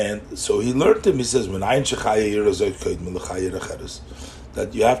 and so he learned him. He says,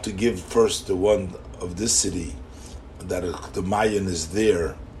 that you have to give first the one of this city that the Mayan is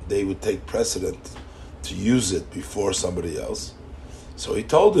there. They would take precedent to use it before somebody else. So he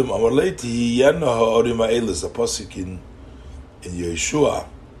told him, Amar Leiti Yena Ha'orim Ha'elis, a pasuk in Yeshua.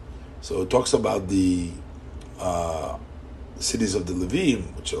 So it talks about the cities of the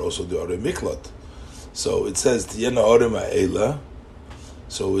Levim, which are also the Orei Miklot. So it says Tiyena Ha'orim Ha'ela.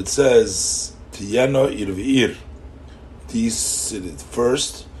 So it says Tiyena Ir, these cities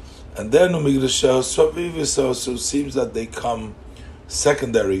first, and then Umigdashah Saviv. So it seems that they come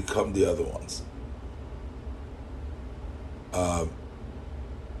secondary, come the other ones. The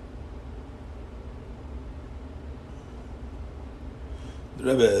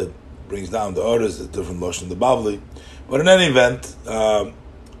Rebbe brings down the orders, the different lashon, the Bavli, but in any event,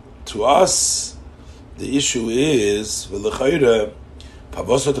 to us, the issue is v'lechayre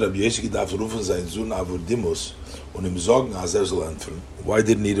pavosot Rabbi Yossi gedarf rufen sein Sohn Avurdimus und ihm sagen, soll antworten. Why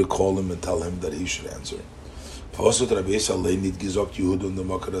didn't he call him and tell him that he should answer? Pavosot Rabbi Yossi allein nicht gesagt Yehuda und the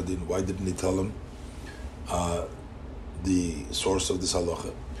Makaradin. Why didn't he tell him the source of this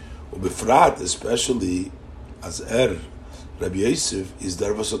halacha? Ubefrat, especially as Rabbi Yosef is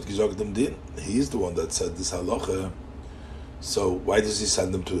der was hat gesagt dem Din. He is the one that said this halacha. So why does he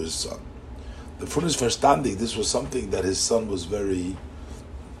send them to his son? The fun is verstandig. This was something that his son was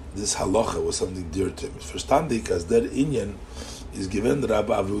this halacha was something dear to him. Verstandig as der inyan is given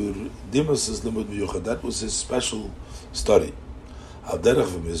Rabbi Avur Dimas' limud miyuchad. That was his special study. Al derech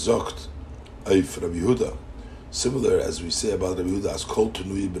v'mizokt eif Rabbi Yehuda. Similar as we say about Rabbi Yehuda as kol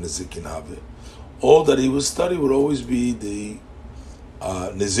tenui ben nezikin have. All that he would study would always be the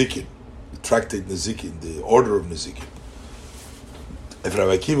nezikin, the tractate nezikin, the order of nezikin. If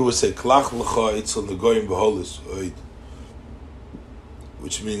Rabbi Akiva would say klach l'cha itzel negoyim b'holis,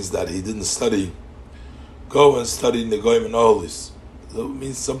 which means that he didn't study, go and study negoyim and holis. So it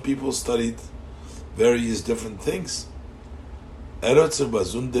means some people studied various different things. Erotzer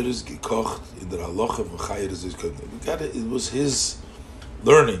bazunder is gekocht in der halacha v'chayir is gekocht. It was his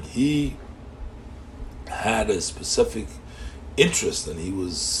learning. He had a specific interest, and he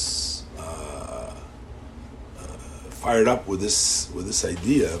was fired up with this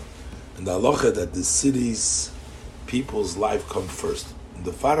idea, and the halacha that the city's people's life come first. And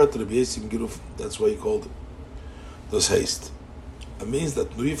the Farat Rabbi Yesim Giruf, that's why he called it those haste. It means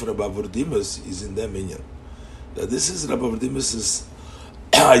that Nuif Rabbi Vordimus is in their minyan. That this is Rabbi Vordimus'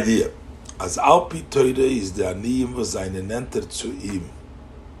 idea. As Alpi Teure is the Aniyim v'zaynen enter zu ihm.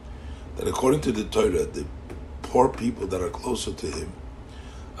 That according to the Torah, the poor people that are closer to him,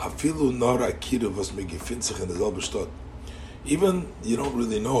 even you don't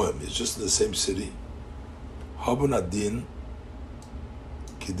really know him, he's just in the same city,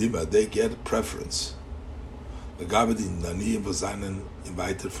 they get preference. The Gabadin Naniyim Vazanen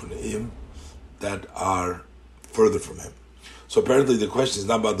invited from him that are further from him. So apparently the question is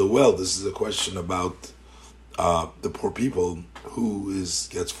not about the well, this is a question about the poor people, who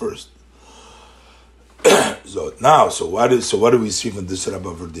gets first. So what do we see from this Rabbi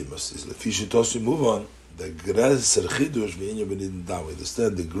Verdimus? Is Lefishitos, we move on. The Greiser Chidush v'inyan b'nidin dam. We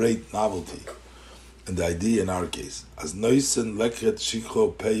understand the great novelty and the idea in our case. As Noisen lekhet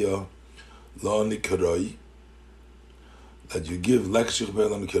shikho peyo lo nikaroi, that you give lek shikho peyo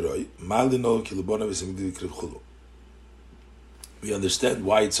lo nikaroi, malino kilubona v'semigdi v'kriv chulu. We understand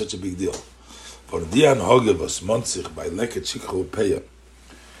why it's such a big deal. For dian hogevas monzich by leket shikho peyo,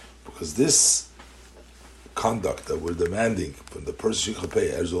 because this conduct that we're demanding from the person Shikha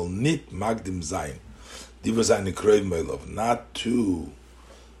as all nit magdim zayin, diva zayin ikroiv meilov, not to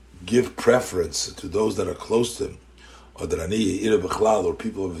give preference to those that are close to him, or drani ira b'chlal, or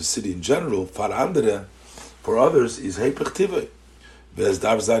people of the city in general. Far andere, for others, is heipech tivei. V'ez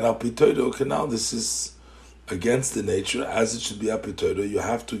dar zayin al pitoido. Okay, now this is against the nature, as it should be al pitoido. You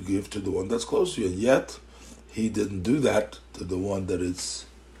have to give to the one that's close to you, and yet he didn't do that to the one that is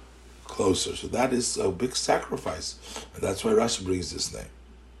closer. So that is a big sacrifice, and that's why Rashi brings this name.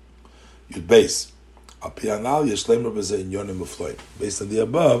 Yud Beis. Based on the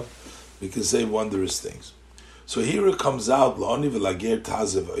above, we can say wondrous things. So here it comes out, the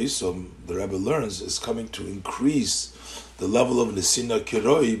Rebbe learns, is coming to increase the level of Nesina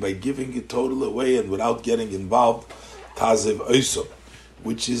Kiroi by giving it totally away and without getting involved, Tazev Oisom,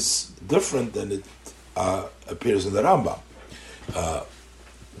 which is different than it appears in the Rambam.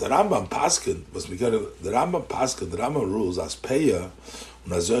 The Rambam Paskin rules as Peya,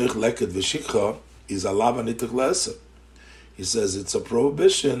 Unazoich Leket Veshikha, is a lava nitich le'esem. He says it's a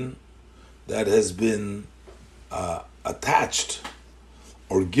prohibition that has been attached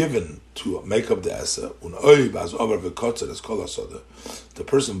or given to make up the esa. The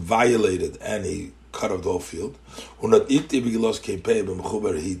person violated and he cut off the whole field.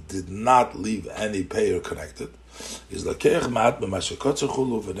 He did not leave any payer connected.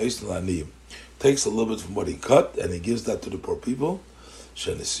 Takes a little bit from what he cut and he gives that to the poor people.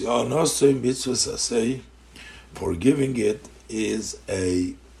 For giving it is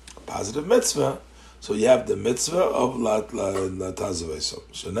a positive mitzvah. So you have the mitzvah of taziv oisom.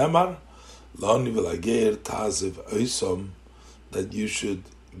 Shenemar la'oni v'lager taziv oisom, that you should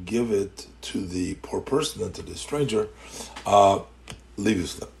give it to the poor person and to the stranger. Leave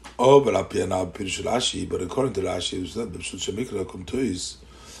it. But according to Rashi,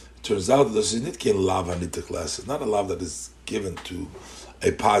 it turns out that this is not a lav hanitik les. It's not a lav that is given to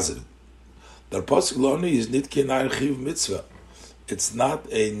a positive. The pasuk loni is nitkin archiv mitzvah. It's not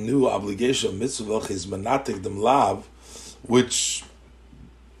a new obligation mitzvah is manatik dem lav, which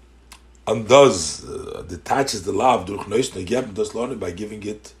undoes, detaches the lav durch neusne geben das loni by giving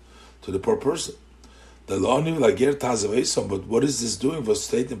it to the poor person. The loni lager tazaveisam. But what is this doing? For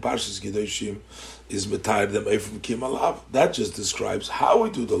state in Parshas Kedoshim is metayr dem eifim kim lav. That just describes how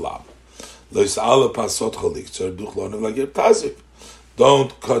we do the lav. Lois ala pasot cholik tzar duch loni lager taziv.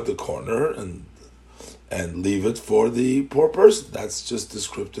 Don't cut the corner and leave it for the poor person. That's just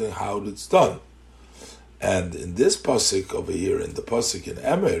descriptive how it's done. And in this pasuk over here, in the pasuk in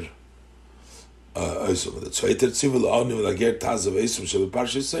Emer,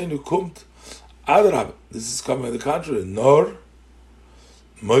 this is coming on the contrary. Nor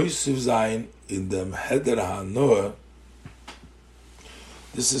moisiv zayin in dem heder hanoah.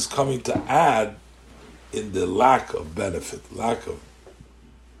 This is coming to add in the lack of benefit, lack of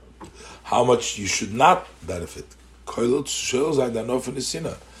how much you should not benefit.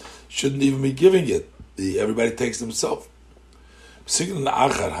 Shouldn't even be giving it. Everybody takes themselves.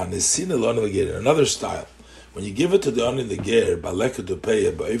 Another style. When you give it to the Ani the Ger,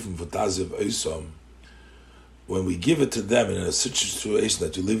 when we give it to them in a situation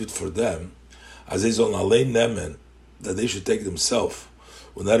that you leave it for them, that they should take themselves.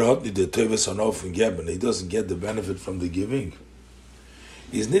 When that he doesn't get the benefit from the giving.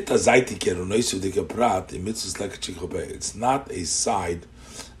 It's not a side,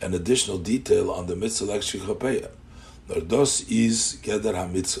 an additional detail on the mitzvah like shichapeya. Nordos is geder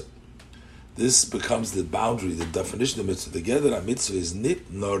ha-mitzvah. This becomes the boundary, the definition of mitzvah. The geder ha-mitzvah is nit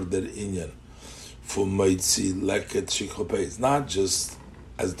nor der inyan for moitzi leket shichapeya. It's not just,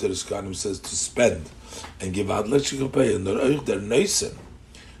 as the Teres Kanim says, to spend and give out lek shichapeya. Nor oich der neisen.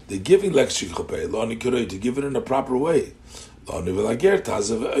 The giving lek shichapeya, lo nikorei, to give it in a proper way. That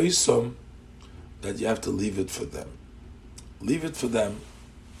you have to leave it for them. Leave it for them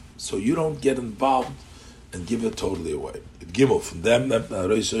so you don't get involved and give it totally away. Gimel from them, in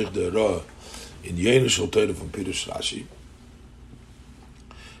Yenushal Torah from Pirush Rashi.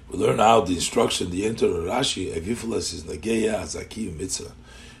 We learn how the instruction, the enter of Rashi, Evifulas is Nageya, Azaki, Mitzvah.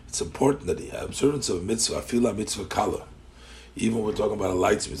 It's important that the observance of a mitzvah, Afila mitzvah kala. Even when we're talking about a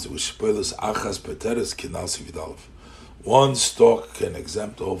light mitzvah, which spoilers Achas Peteres Kinal Sividalov. One stalk can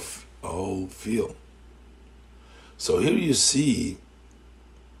exempt off a whole field. So here you see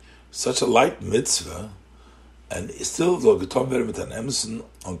such a light mitzvah, and still the Getom Vermit and Emerson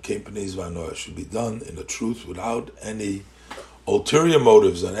on Kempenes Vanoah should be done in the truth without any ulterior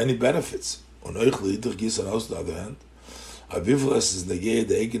motives and any benefits. On the other hand, Avivulas is negei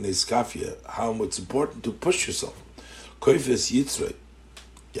the egen iskafia, how it's important to push yourself. Koifes yitzrei,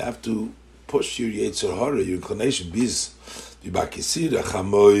 you have to push your Yetzer Hara, your inclination.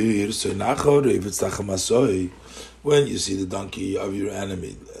 When you see the donkey of your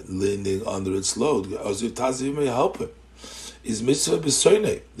enemy leaning under its load, you may help him. Is mitzvah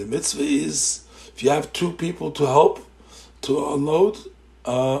b'soine. The mitzvah is, if you have two people to help to unload,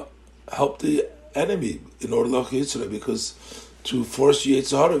 help the enemy in order to Yetzer, because to force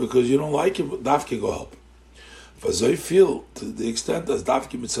Yetzer Hara because you don't like him, dafke go help. Was I feel to the extent as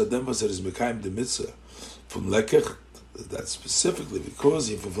Davki Mitzadem was is Mekayim the Mitzvah from Lekech, that specifically because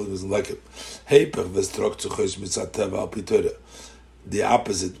he fulfilled his Lekech. Heipach Vestrok Tzuchos Mitzateva Al Pitorah. The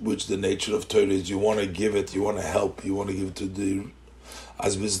opposite, which the nature of Torah is, you want to give it, you want to help, you want to give it to the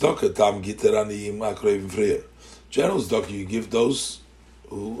as Bizdokah Tam Giterani Makroivim Freer. General Zdokah, you give those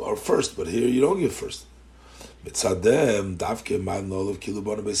who are first, but here you don't give first. Mitzadem Davke Manol of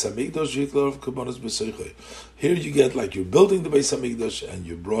Kilubana Beis Hamikdash Yiklor of Kabbanas Beseichai. Here you get like you're building the Beis Hamikdash and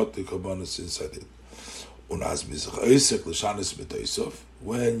you brought the Kabbanas inside it.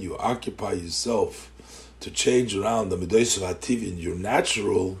 When you occupy yourself to change around the Medosav Hativ in your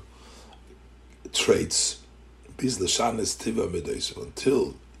natural traits, until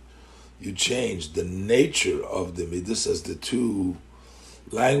you change the nature of the Midas as the two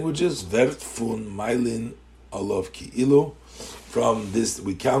languages, Vertfun Mailin Alov Ki Ilu. From this,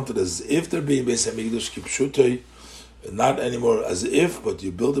 we count it as if there being Beis Hamikdash Kipshutei, not anymore as if, but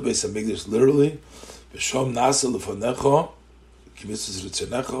you build the Beis Hamikdash literally. V'shom Nasa Lefanecha, Kimitzvus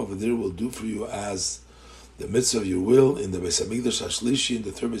Ritzanecha, over there will do for you as the mitzvah of your will in the Beis Hamikdash Hashlishi, in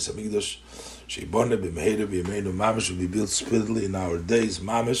the third Beis Hamikdash, Sheibone B'Meheira B'Yemeinu Mamish, will be built speedily in our days,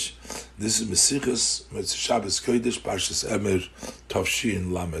 Mamish. This is Mesichas Mitzvah Shabbos Kodesh, Parshas Emer,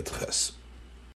 Tavshin Lamed Ches.